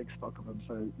Honor bought a big stock of them,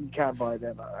 so you can buy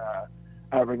them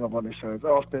at Ring of Honor shows.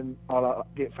 Often I'll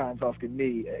get fans asking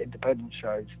me at independent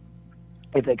shows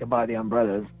if they can buy the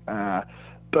umbrellas,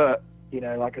 but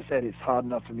like I said, it's hard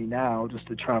enough for me now just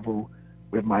to travel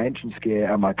with my entrance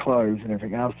gear and my clothes and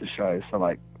everything else to show. So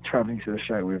like traveling to a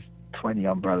show with 20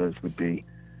 umbrellas would be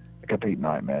a complete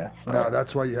nightmare. So. No,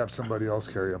 that's why you have somebody else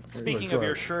carry them. Speaking of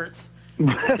your shirts,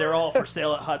 they're all for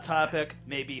sale at Hot Topic.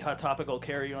 Maybe Hot Topic will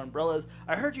carry your umbrellas.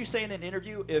 I heard you say in an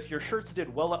interview if your shirts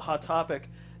did well at Hot Topic,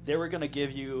 they were going to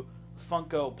give you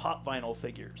Funko Pop Vinyl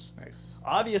figures. Nice.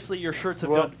 Obviously, your shirts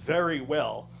have done very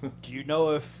well. Do you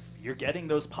know if you're getting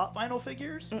those pop vinyl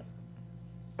figures?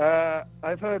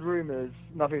 I've heard rumors.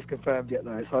 Nothing's confirmed yet,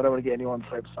 though, so I don't want to get anyone's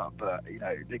hopes up. But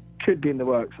it could be in the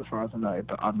works as far as I know.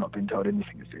 But I've not been told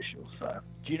anything official. So.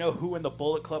 Do you know who in the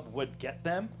Bullet Club would get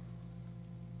them?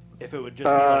 If it would just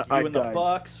be like you and the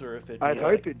Bucks, or if it? I'd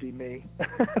hope it'd be me.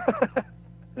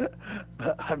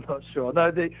 But I'm not sure. No,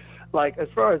 as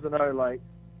far as I know,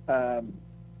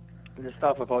 the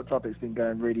stuff of Hot Topic's been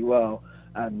going really well,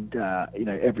 and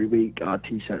every week our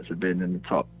T-shirts have been in the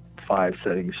top 5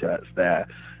 selling shirts there,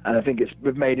 and I think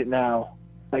we've made it now.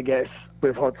 I guess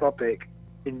with Hot Topic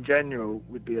in general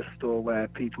would be a store where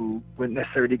people wouldn't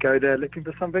necessarily go there looking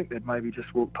for something. They'd maybe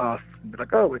just walk past and be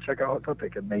like, oh, we'll check out Hot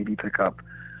Topic, and maybe pick up,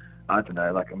 I don't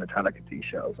know, like a Metallica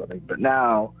T-shirt or something. But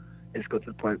now it's got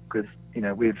to the point because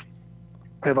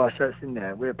with our shirts in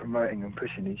there, we're promoting and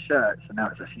pushing these shirts, and now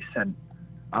it's actually sent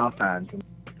our fans and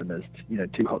customers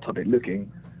to Hot Topic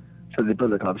looking for the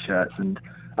Bullet Club shirts. And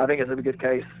I think it's a good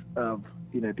case of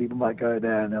people might go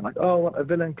there and they're like, oh, I want a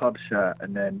Villain Club shirt,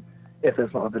 and then if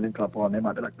there's not a Villain Club one, they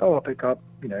might be like, oh, I'll pick up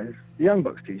the Young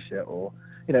Bucks T-shirt, or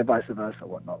vice versa or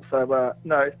whatnot. So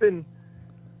no, I've been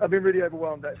really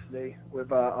overwhelmed actually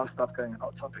with our stuff going on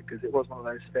Hot Topic, because it was one of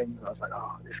those things I was like,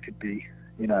 oh, this could be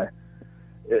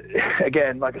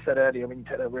again, like I said earlier, when you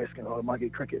take that risk and it might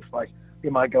get crickets, like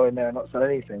you might go in there and not sell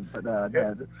anything. But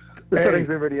the selling's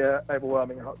been really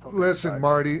overwhelming in Hot Topic. Listen,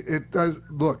 Marty, it does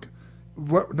look.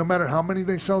 No matter how many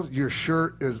they sell, your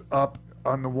shirt is up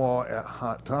on the wall at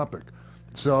Hot Topic.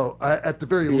 So at the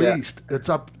very least, it's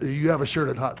up. You have a shirt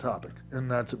at Hot Topic, and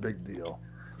that's a big deal.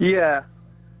 Yeah,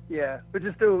 but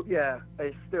it's still,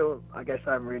 I guess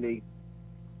I haven't really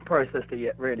processed it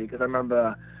yet, really, because I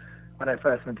remember when I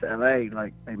first went to LA,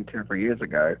 like maybe 2 or 3 years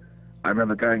ago, I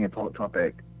remember going into Hot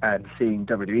Topic and seeing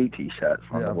WWE T-shirts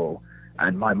on the wall,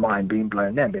 and my mind being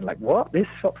blown then, being like, what? This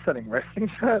shop's selling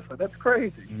wrestling shirts? Like, that's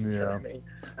crazy. Yeah. You know what I mean?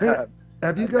 Hey,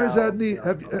 have you guys had any...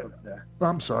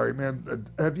 I'm sorry, man.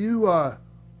 Have you...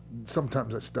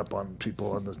 sometimes I step on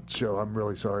people on the show. I'm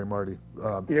really sorry, Marty.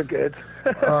 You're good.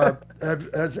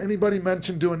 Has anybody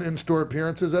mentioned doing in-store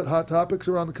appearances at Hot Topics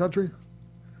around the country?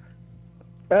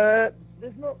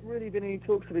 There's not really been any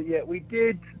talks of it yet. We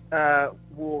did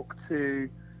walk to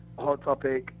Hot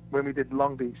Topic when we did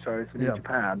Long Beach shows in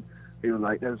Japan. We were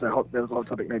like, there was a Hot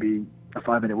Topic maybe a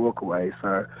 5-minute walk away.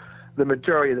 So the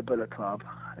majority of the Bullet Club,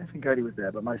 I don't think Cody was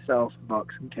there, but myself,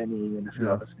 Bucks, and Kenny, and a few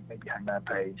others, maybe Hangman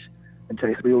Page and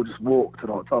Chase, we all just walked to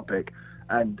the Hot Topic,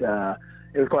 and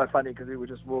it was quite funny because we were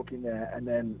just walking there, and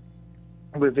then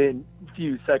within a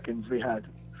few seconds we had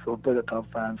sort of Bullet Club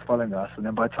fans following us, and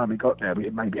then by the time we got there, we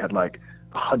maybe had like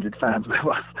 100 fans with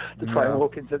us to try and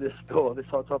walk into this store, this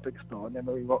Hot Topic store, and then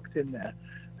when we walked in there,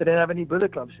 they didn't have any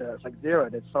Bullet Club shirts, like 0,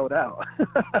 they'd sold out.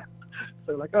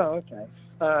 So like, oh, okay.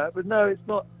 But no, it's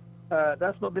not,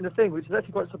 that's not been a thing, which is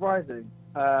actually quite surprising.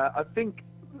 I think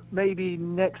maybe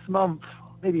next month,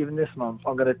 maybe even this month,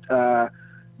 I'm going to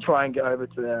try and get over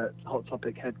to the Hot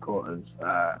Topic headquarters.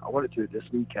 I wanted to do it this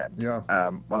weekend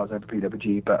while I was over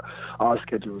PWG, but our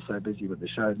schedule was so busy with the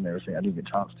shows and everything, I didn't get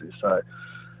a chance to. So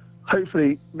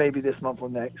hopefully maybe this month or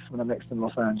next, when I'm next in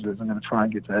Los Angeles, I'm going to try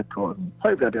and get to headquarters, and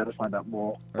hopefully I'll be able to find out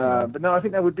more. But no, I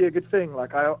think that would be a good thing.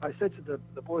 Like I said to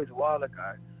the boys a while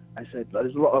ago, I said,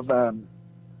 there's a lot of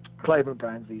clothing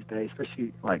brands these days,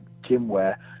 especially like gym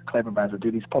wear clothing brands, that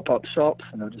do these pop-up shops,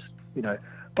 and they'll just,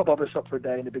 pop up a shop for a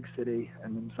day in a big city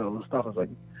and then sell all the stuff. I was like,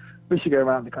 we should go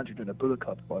around the country doing a Bullet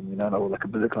Club one, like a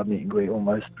Bullet Club meet and greet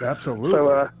almost. Absolutely.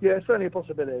 So, it's certainly a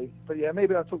possibility. But yeah,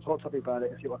 maybe I'll talk to Hot Topic about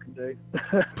it and see what I can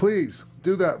do. Please,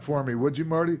 do that for me, would you,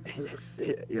 Marty?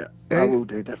 Yeah, I will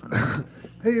do, definitely.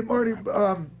 Hey, Marty,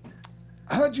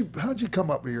 how'd you come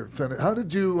up with your finish? How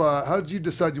did you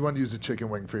decide you wanted to use a chicken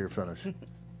wing for your finish?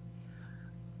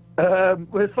 Well,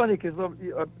 it's funny because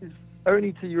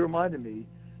only till you reminded me,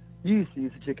 you used to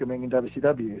use a chicken wing in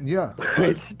WCW. Yeah.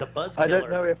 The buzz I killer.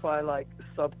 don't know if I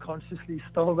subconsciously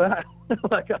stole that.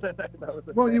 I don't know if that was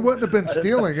well, you wouldn't have been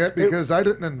stealing it because I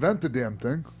didn't invent the damn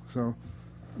thing. So.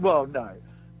 Well, no.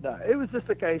 It was just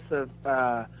a case of,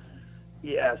 so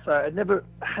I never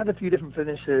had a few different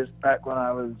finishes back when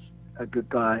I was a good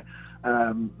guy.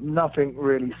 Nothing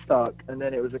really stuck. And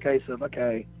then it was a case of,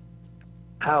 okay,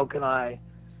 how can I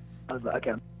was like, okay,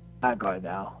 I'm a bad guy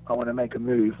now. I want to make a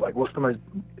move. Like, what's the most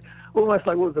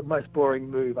boring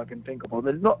move I can think of? Or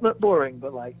not boring,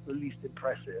 but like the least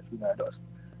impressive. It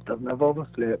doesn't involve a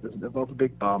flip, doesn't involve a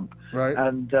big bump. Right.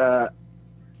 And a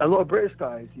lot of British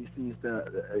guys used to use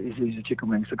the chicken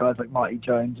wing. So guys like Marty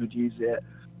Jones would use it,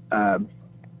 and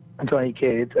Johnny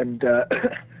Kidd, and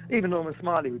even Norman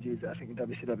Smiley would use it, I think, in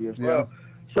WCW as well.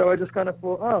 So I just kind of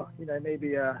thought,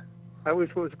 maybe I always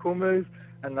thought it was a cool move.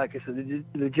 and like it's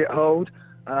a legit hold.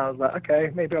 And I was like,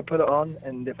 okay, maybe I'll put it on,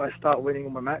 and if I start winning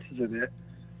all my matches with it,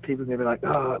 people are gonna be like,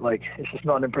 oh, like it's just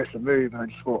not an impressive move. And I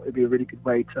just thought it'd be a really good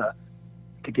way to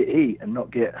get heat and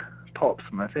not get pops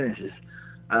from my finishes.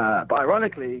 But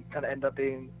ironically, kind of end up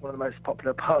being one of the most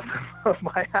popular parts of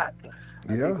my hat.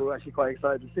 And people were actually quite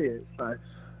excited to see it. So,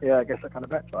 yeah, I guess I kind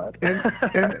of backfired.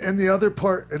 And the other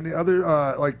part, and the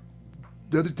other like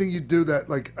the other thing you do that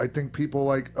like I think people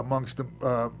like amongst them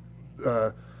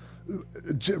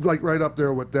like right up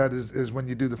there with that is when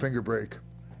you do the finger break.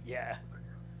 Yeah.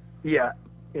 Yeah.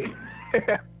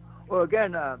 Well,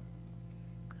 again, a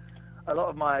lot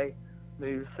of my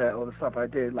moveset or the stuff I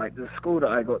did, like the school that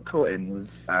I got taught in was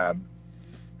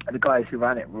the guys who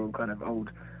ran it were all kind of old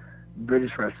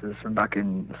British wrestlers from back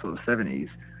in the sort of 70s,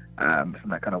 from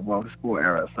that kind of world sport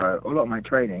era. So a lot of my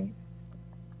training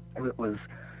was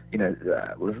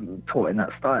taught in that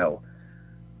style.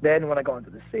 Then when I got into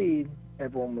the scene,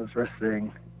 everyone was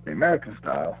wrestling the American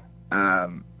style.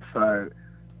 So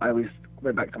I always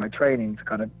went back to my training to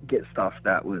kind of get stuff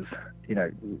that was,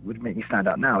 would make me stand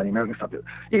out now. And the American stuff,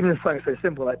 even something so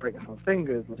simple like breaking someone's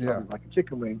fingers or something like a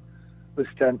chicken wing, would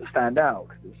stand out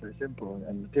because it's so simple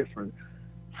and different.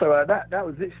 So that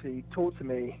was literally taught to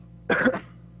me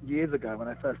years ago when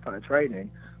I first started training.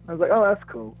 I was like, oh, that's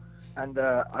cool. And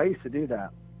I used to do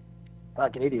that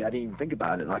like an idiot. I didn't even think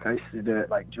about it. Like I used to do it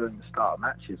like during the start of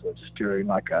matches or just during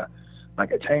like a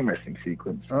chain wrestling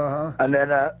sequence. And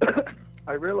then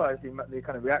I realized the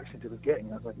kind of reactions it was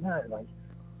getting. I was like, no, like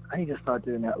I need to start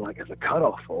doing that like as a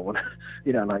cutoff or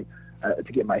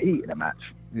to get my heat in a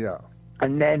match. Yeah.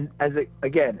 And then as it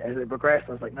progressed,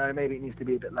 I was like, no, maybe it needs to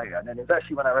be a bit later. And then it was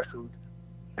actually when I wrestled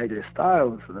AJ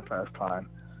Styles for the first time,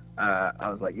 I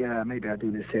was like, yeah, maybe I'll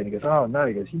do this here. And he goes, oh no,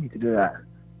 he goes, you need to do that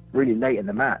really late in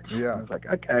the match. Yeah. And I was like,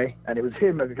 okay. And it was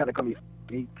him who kind of got me.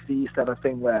 He used to have a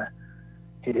thing where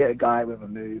he'd hit a guy with a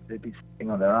move, they'd be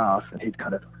sitting on their ass, and he'd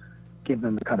kind of give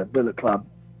them the kind of Bullet Club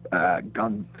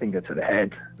gun finger to the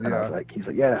head. And I was like, he's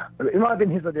like, yeah. It might have been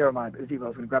his idea or mine, but it was either I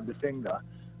was going to grab the finger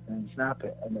and snap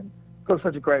it, and then got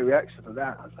such a great reaction for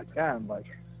that. I was like, damn, like,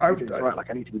 I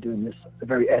need to be doing this at the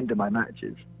very end of my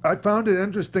matches. I found it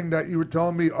interesting that you were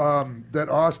telling me that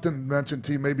Austin mentioned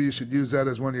to you maybe you should use that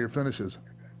as one of your finishes.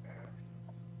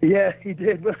 Yeah, he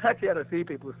did. Well, actually, I had a few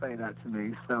people say that to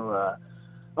me. So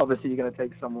obviously, you're going to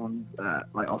take someone's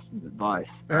like Austin's advice.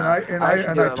 And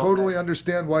I totally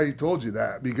understand why he told you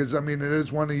that, because I mean it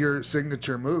is one of your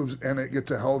signature moves, and it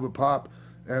gets a hell of a pop.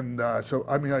 And so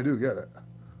I mean I do get it.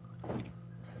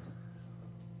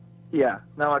 Yeah,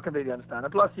 no, I completely understand.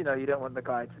 And plus, you don't want the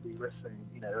guy to be wrestling,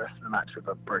 the rest of the match with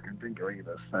a broken finger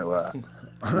either. So,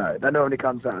 no, that normally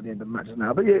comes out at the end of the matches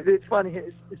now. But yeah, it's funny.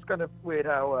 It's kind of weird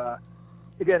how,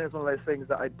 again, it's one of those things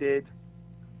that I did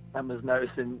and was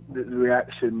noticing the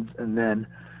reactions, and then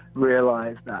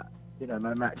realized that,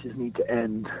 my matches need to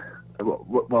end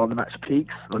while the match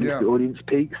peaks, or at least the audience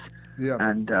peaks. Yeah.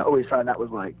 And always found that was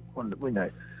like one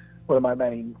of my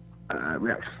main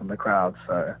reactions from the crowd.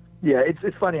 So. Yeah,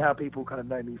 it's funny how people kind of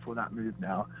know me for that move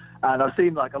now. And I've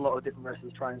seen like a lot of different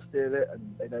wrestlers try and steal it,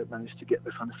 and they don't manage to get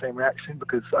this kind of same reaction,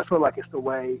 because I feel like it's the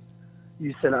way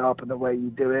you set it up and the way you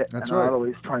do it. That's right. I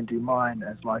always try and do mine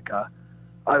as like a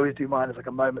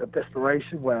moment of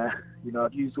desperation where,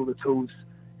 I've used all the tools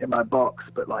in my box,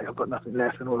 but like I've got nothing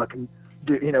left, and all I can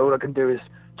do is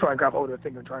try and grab hold of a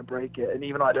finger and try and break it. And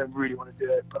even I don't really want to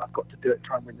do it, but I've got to do it and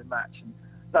try and win the match. And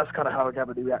that's kind of how I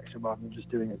gather the reaction, rather than just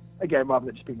doing it again, rather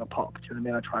than just being a pop. Do you know what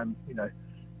I mean? I try and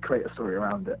create a story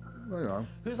around it. Right on.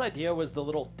 Whose idea was the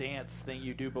little dance thing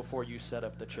you do before you set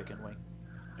up the chicken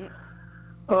wing?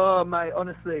 Oh mate,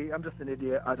 honestly, I'm just an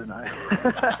idiot. I don't know.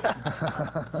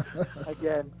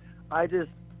 Again,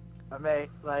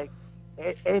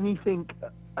 anything.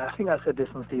 I think I said this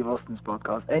on Steve Austin's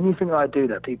podcast. Anything I do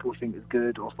that people think is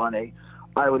good or funny,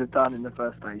 I would have done in the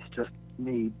first place. Just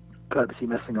me purposely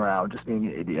messing around, just being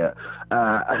an idiot.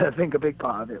 And I think a big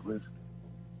part of it was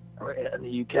in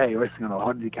the UK, wrestling on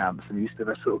holiday camps, and we used to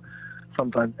wrestle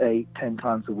sometimes 8-10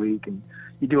 times a week, and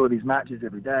you do all these matches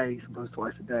every day, sometimes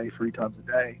twice a day, 3 times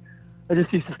a day. I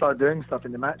just used to start doing stuff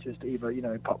in the matches to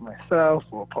either, pop myself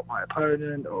or pop my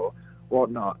opponent or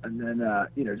whatnot, and then,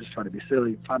 just trying to be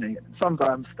silly and funny. And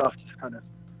sometimes stuff just kind of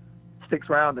sticks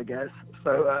around, I guess.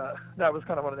 So that was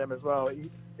kind of one of them as well.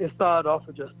 It started off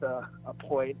with just a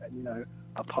point and,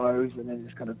 a pose, and then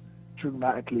it's kind of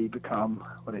dramatically become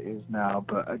what it is now.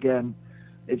 But again,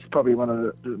 it's probably one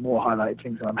of the more highlighted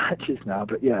things in our matches now.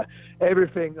 But yeah,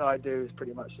 everything I do is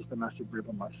pretty much just a massive rib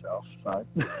on myself. So.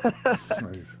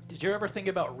 Nice. Did you ever think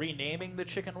about renaming the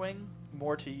chicken wing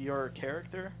more to your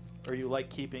character, or you like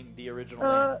keeping the original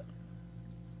name?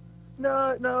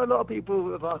 No, a lot of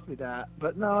people have asked me that,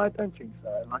 but no, I don't think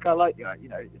so. Like, I like,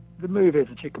 the move is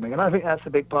a chicken wing, and I think that's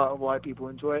a big part of why people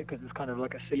enjoy it, because it's kind of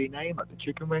like a silly name, like the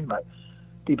chicken wing. Like,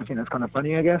 people think that's kind of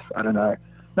funny, I guess. I don't know.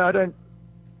 No, I don't.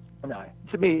 No,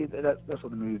 to me, that's what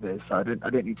the move is. So I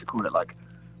don't need to call it like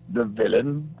the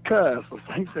villain curse or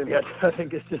something silly. I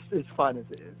think it's fine as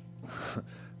it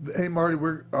is. Hey Marty,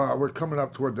 we're coming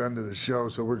up toward the end of the show,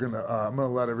 so we're gonna I'm gonna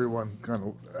let everyone kind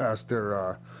of ask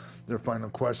their final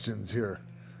questions here.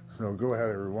 So go ahead,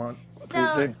 everyone.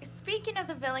 So, speaking of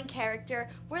the villain character,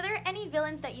 were there any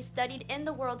villains that you studied in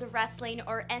the world of wrestling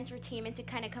or entertainment to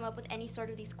kind of come up with any sort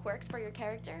of these quirks for your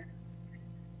character?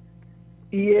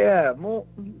 Yeah,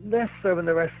 less so in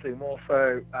the wrestling, more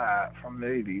so from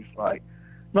movies. Like,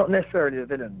 not necessarily a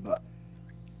villain, but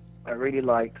I really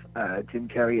liked Jim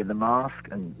Carrey in The Mask,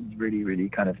 and really, really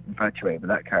kind of infatuated with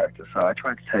that character. So I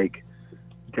tried to take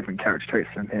different character traits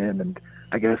from him, and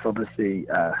I guess obviously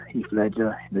Heath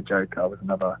Ledger, the Joker, was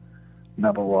another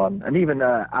one, and even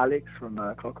Alex from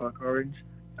Clockwork Orange,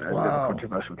 a bit of a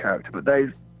controversial character. But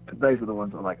those are the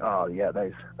ones that are like, oh yeah,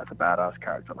 that's a badass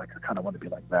character. Like, I kind of want to be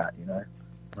like that, you know.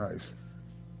 Nice.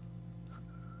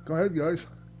 Go ahead, guys.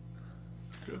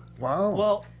 Wow.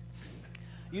 Well,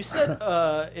 you said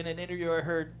in an interview I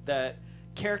heard that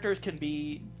characters can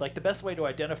be, like, the best way to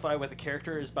identify with a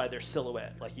character is by their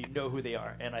silhouette. Like, you know who they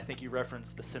are. And I think you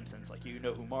referenced The Simpsons. Like, you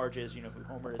know who Marge is, you know who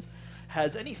Homer is.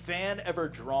 Has any fan ever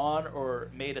drawn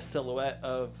or made a silhouette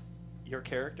of your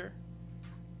character?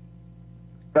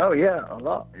 Oh, yeah, a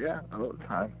lot. Yeah, a lot of the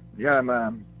time. Yeah,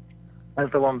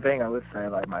 that's the one thing I would say,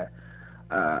 like,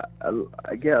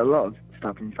 I get a lot of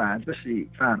stuff from fans, especially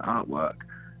fan artwork,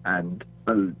 and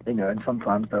and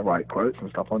sometimes they'll write quotes and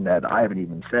stuff on there that I haven't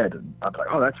even said, and I'm like,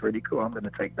 oh, that's really cool, I'm going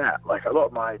to take that. Like, a lot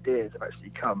of my ideas have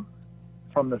actually come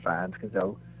from the fans, because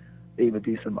they'll either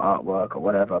do some artwork or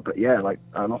whatever. But yeah, like,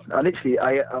 I was in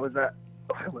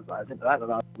Atlanta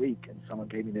last week, and someone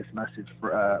gave me this massive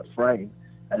frame,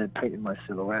 and it painted my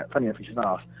silhouette. Funny enough, you should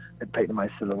ask. It painted my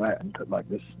silhouette and put like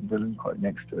this villain quote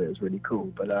next to it. It was really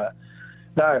cool. But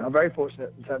no, I'm very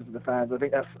fortunate in terms of the fans. I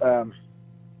think that's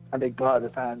a big part of the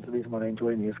fans. The reason why they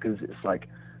enjoy me is because it's like,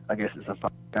 I guess it's a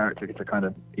fun character to kind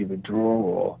of either draw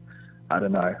or I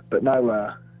don't know. But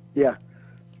no, yeah,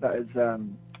 that is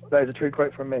a true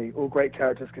quote from me. All great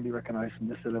characters can be recognized from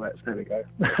the silhouettes. There we go.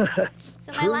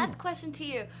 So my last question to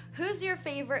you: who's your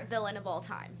favorite villain of all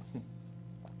time?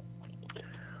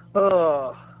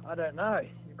 Oh, I don't know.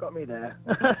 You've got me there.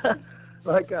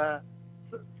 Like,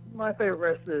 my favorite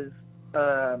wrestlers.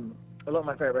 A lot of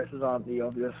my favorite wrestlers aren't the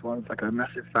obvious ones. Like, I'm a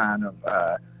massive fan of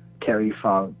Kerry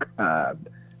Funk,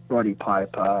 Roddy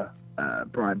Piper,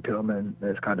 Brian Pillman.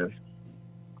 There's kind of,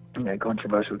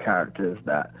 controversial characters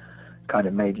that kind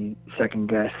of made you second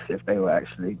guess if they were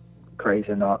actually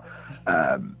crazy or not.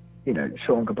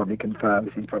 Sean can probably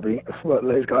confirm. He's probably what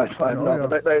those guys find out.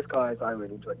 But those guys I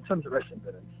really enjoy. In terms of wrestling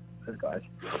villains, those guys.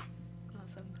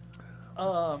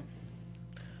 Awesome.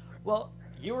 Well,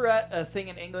 you were at a thing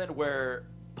in England where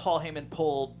Paul Heyman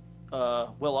pulled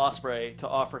Will Ospreay to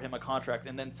offer him a contract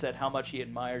and then said how much he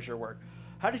admires your work.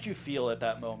 How did you feel at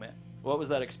that moment? What was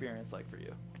that experience like for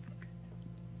you?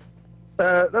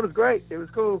 That was great. It was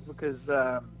cool because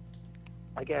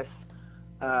I guess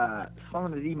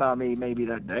someone had emailed me maybe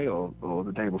that day or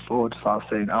the day before to start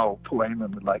saying, oh, Paul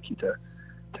Heyman would like you to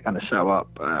kind of show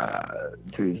up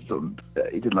to his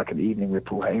he did like an evening with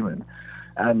Paul Heyman.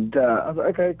 And I was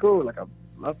like, okay, cool. Like, I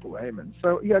love Paul Heyman.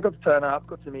 So, yeah, I got to turn up,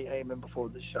 got to meet Heyman before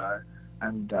the show.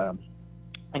 And,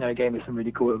 he gave me some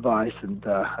really cool advice. And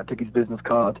I took his business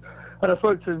card. And I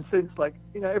spoke to him since, like,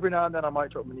 every now and then I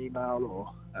might drop him an email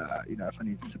or, if I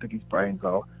need to pick his brains,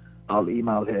 I'll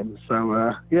email him.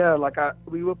 So, yeah, like,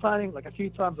 we were planning, like, a few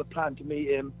times I planned to meet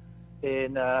him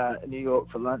in New York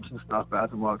for lunch and stuff, but it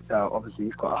hasn't worked out. Obviously,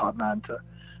 he's quite a hard man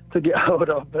to get hold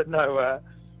of. But, no,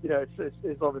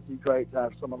 it's obviously great to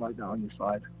have someone like that on your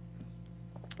side.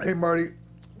 Hey, Marty,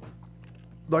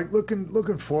 like,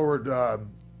 looking forward,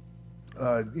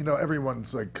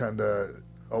 everyone's, like, kind of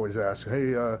always asks,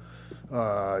 hey,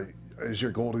 is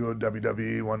your goal to go to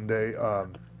WWE one day?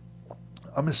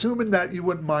 I'm assuming that you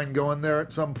wouldn't mind going there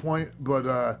at some point,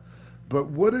 but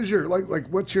what is your,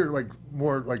 what's your,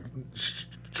 more,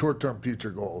 short-term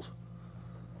future goals?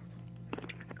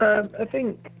 I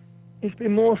think it's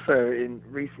been more so in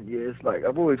recent years. Like,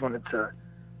 I've always wanted to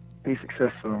be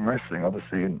successful in wrestling,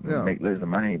 obviously, and make loads of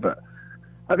money. But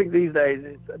I think these days,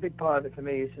 it's a big part of it for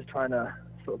me is just trying to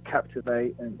sort of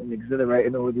captivate and exhilarate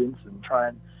an audience and try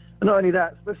and not only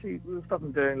that, especially with the stuff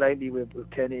I'm doing lately with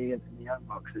Kenny and the Young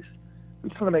Bucks, we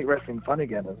just want to make wrestling fun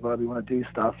again as well. We want to do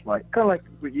stuff kind of like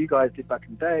what you guys did back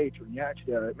in the day during the Attitude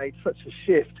Era. It made such a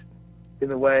shift in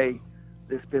the way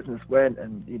this business went,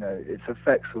 and its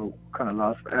effects will kind of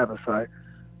last forever. So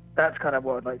that's kind of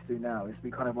what I'd like to do now. Is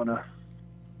we kind of want to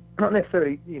not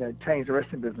necessarily change the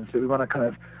wrestling business, but we want to kind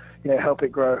of help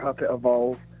it grow, help it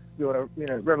evolve. We want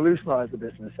to revolutionize the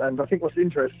business. And I think what's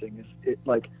interesting is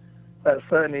that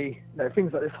certainly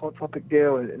things like this Hot Topic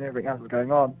deal and everything else that's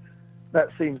going on, that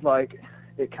seems like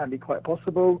it can be quite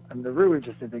possible. And the real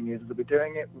interesting thing is that we're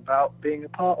doing it without being a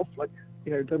part of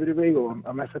WWE or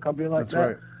a massive company like That's that.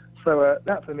 right. So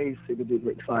that for me is super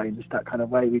duper exciting. Just that kind of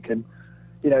way we can,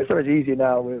 it's so much easier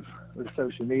now with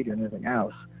social media and everything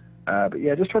else. But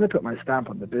yeah, just trying to put my stamp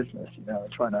on the business, and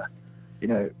trying to,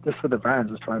 just for the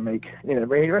fans, just trying to make,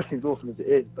 wrestling's awesome as it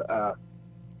is, but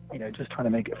just trying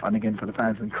to make it fun again for the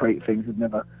fans and create things we've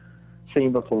never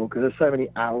seen before. Because there's so many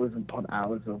hours upon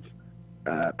hours of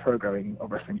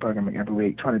wrestling programming every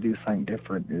week. Trying to do something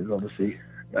different is obviously,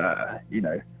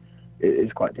 it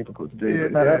is quite difficult to do.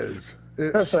 That's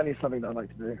certainly something that I'd like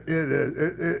to do. It is.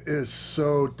 It is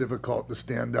so difficult to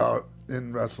stand out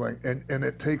in wrestling, and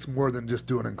it takes more than just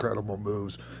doing incredible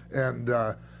moves. And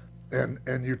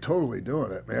you're totally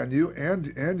doing it, man. You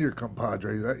and your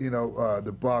compadres,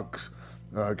 the Bucks,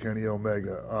 Kenny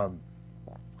Omega.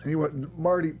 Anyway,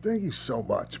 Marty, thank you so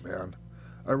much, man.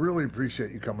 I really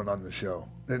appreciate you coming on the show.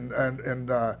 And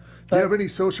do you have any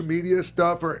social media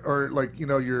stuff or like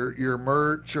your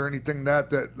merch or anything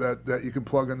that you can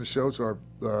plug on the show so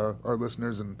our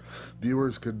listeners and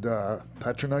viewers could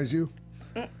patronize you?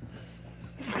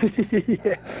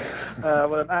 Yeah.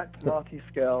 Well, I'm at Marty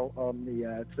Scurll on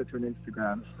the Twitter and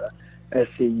Instagram,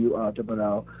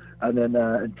 SCURLL. And then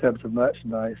in terms of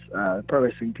merchandise,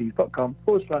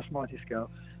 ProWrestlingTees.com/Marty Scurll.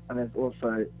 And there's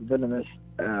also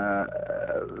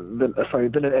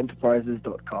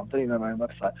VillainEnterprises.com. Don't even know my own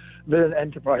website.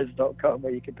 VillainEnterprises.com,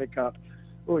 where you can pick up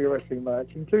all your wrestling merch,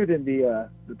 including the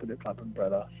Bullet Club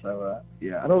umbrella. So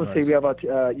yeah, and obviously we have our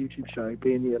YouTube show,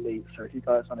 Being the Elite. So if you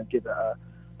guys want to give it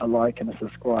a like and a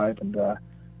subscribe and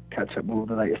catch up with all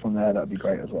the latest on there, that'd be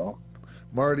great as well.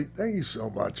 Marty, thank you so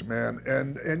much, man.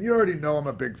 And you already know I'm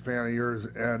a big fan of yours,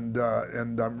 and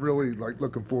I'm really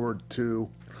looking forward to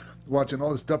watching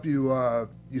all the stuff you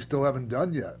still haven't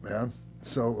done yet, man.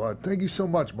 So thank you so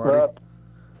much, Marty. Well,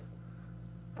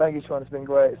 thank you, Sean. It's been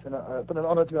great. It's been an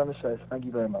honor to be on the show. So thank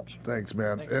you very much. Thanks,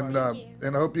 man. Thanks, and Marty.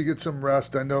 and I hope you get some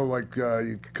rest. I know,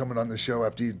 you coming on the show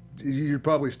after you're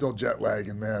probably still jet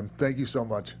lagging, man. Thank you so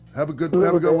much. Have a good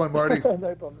one, Marty. No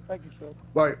problem. Thank you, Sean.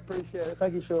 Bye. Appreciate it.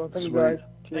 Thank you, Sean. Thank Sweet. you, guys.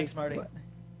 Cheers. Thanks, Marty. Bye.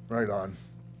 Right on.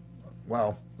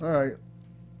 Wow. All right.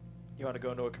 You want to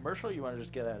go into a commercial or you want to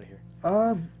just get out of here?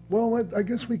 Well, I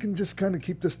guess we can just kind of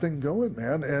keep this thing going,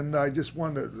 man. And I just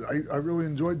wanted I really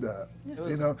enjoyed that.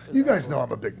 You guys know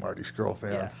I'm a big Marty Scurll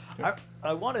fan. Yeah.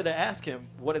 I wanted to ask him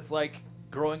what it's like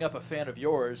growing up a fan of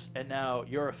yours and now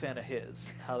you're a fan of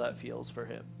his, how that feels for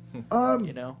him.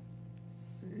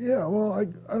 Yeah, well, I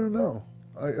don't know.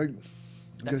 I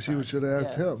guess you should have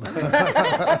asked him.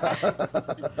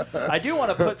 I do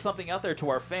want to put something out there to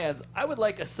our fans. I would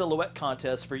like a silhouette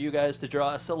contest for you guys to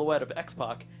draw a silhouette of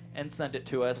X-Pac and send it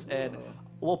to us, and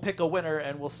we'll pick a winner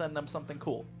and we'll send them something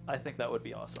cool. I think that would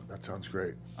be awesome. That sounds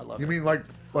great. I love it. You mean like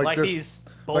this, these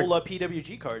Bola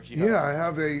PWG cards? Yeah, I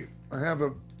have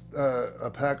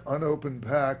a pack, unopened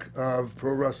pack of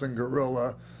Pro Wrestling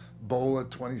Guerrilla Bola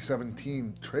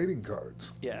 2017 trading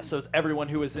cards. Yeah, so it's everyone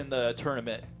who was in the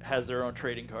tournament has their own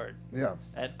trading card. Yeah.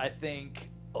 And I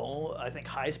think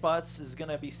High Spots is going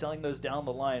to be selling those down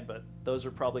the line, but those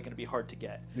are probably going to be hard to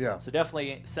get. Yeah. So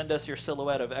definitely send us your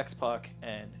silhouette of X-Pac,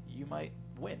 and you might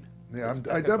win. Yeah,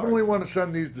 I definitely want to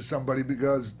send these to somebody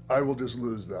because I will just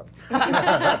lose them.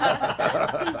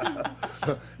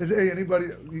 Hey, anybody,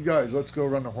 you guys, let's go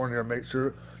run the horn here and make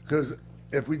sure, because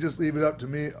if we just leave it up to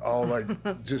me, I'll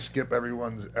just skip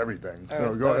everyone's everything.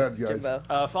 So go ahead, guys.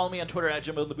 Follow me on Twitter at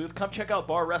Jimbo in the Booth. Come check out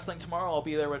Bar Wrestling tomorrow. I'll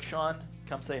be there with Sean.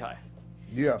 Come say hi.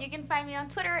 Yeah. You can find me on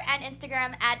Twitter and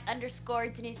Instagram at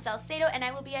 _Denise Salcedo, and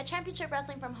I will be at Championship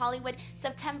Wrestling from Hollywood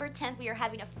September 10th. We are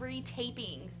having a free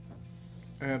taping.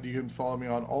 And you can follow me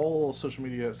on all social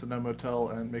media at Sonoma Motel,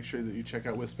 and make sure that you check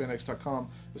out withspandex.com.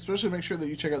 Especially make sure that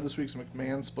you check out this week's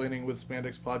McMansplaining with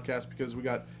Spandex podcast, because we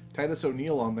got Titus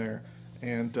O'Neil on there.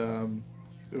 And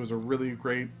it was a really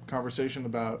great conversation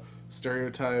about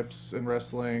stereotypes in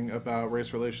wrestling, about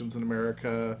race relations in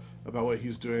America, about what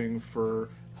he's doing for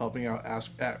helping out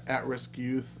at-risk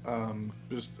youth.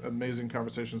 Just amazing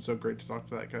conversation. So great to talk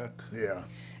to that guy. Yeah.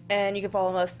 And you can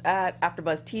follow us at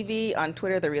AfterBuzz TV, on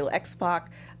Twitter, The Real Xpac,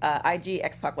 IG,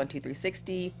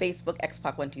 Xpac12360, Facebook,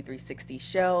 Xpac12360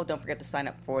 Show. Don't forget to sign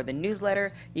up for the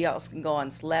newsletter. You also can go on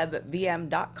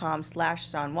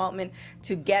celebvm.com/Sean Waltman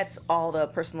to get all the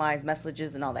personalized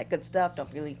messages and all that good stuff.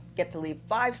 Don't really get to leave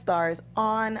 5 stars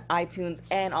on iTunes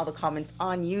and all the comments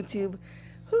on YouTube.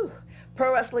 Whew.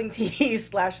 Pro Wrestling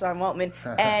TV/Sean Waltman,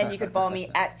 and you can follow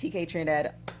me at TK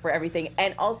Trinidad for everything.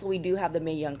 And also, we do have the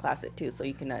Mae Young Classic too, so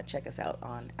you can check us out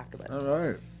on AfterBuzz. All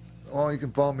right. Well, you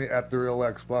can follow me at The Real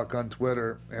Xpac on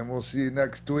Twitter, and we'll see you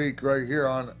next week right here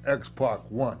on Xpac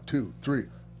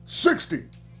 12360.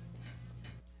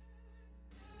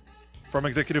 From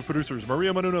executive producers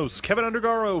Maria Menounos, Keven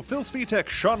Undergaro, Phil Svitek,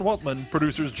 Sean Waltman,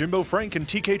 producers Jimbo Frank and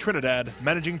TK Trinidad,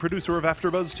 managing producer of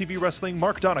AfterBuzz TV Wrestling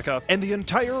Mark Donica, and the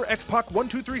entire Xpac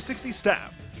 12360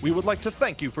 staff, we would like to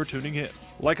thank you for tuning in.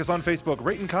 Like us on Facebook,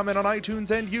 rate and comment on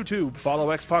iTunes and YouTube,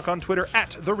 follow Xpac on Twitter at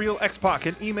TheRealXpac,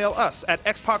 and email us at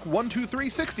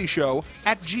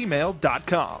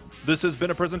xpac12360show@gmail.com. This has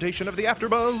been a presentation of the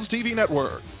AfterBuzz TV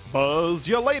Network. Buzz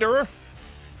ya later!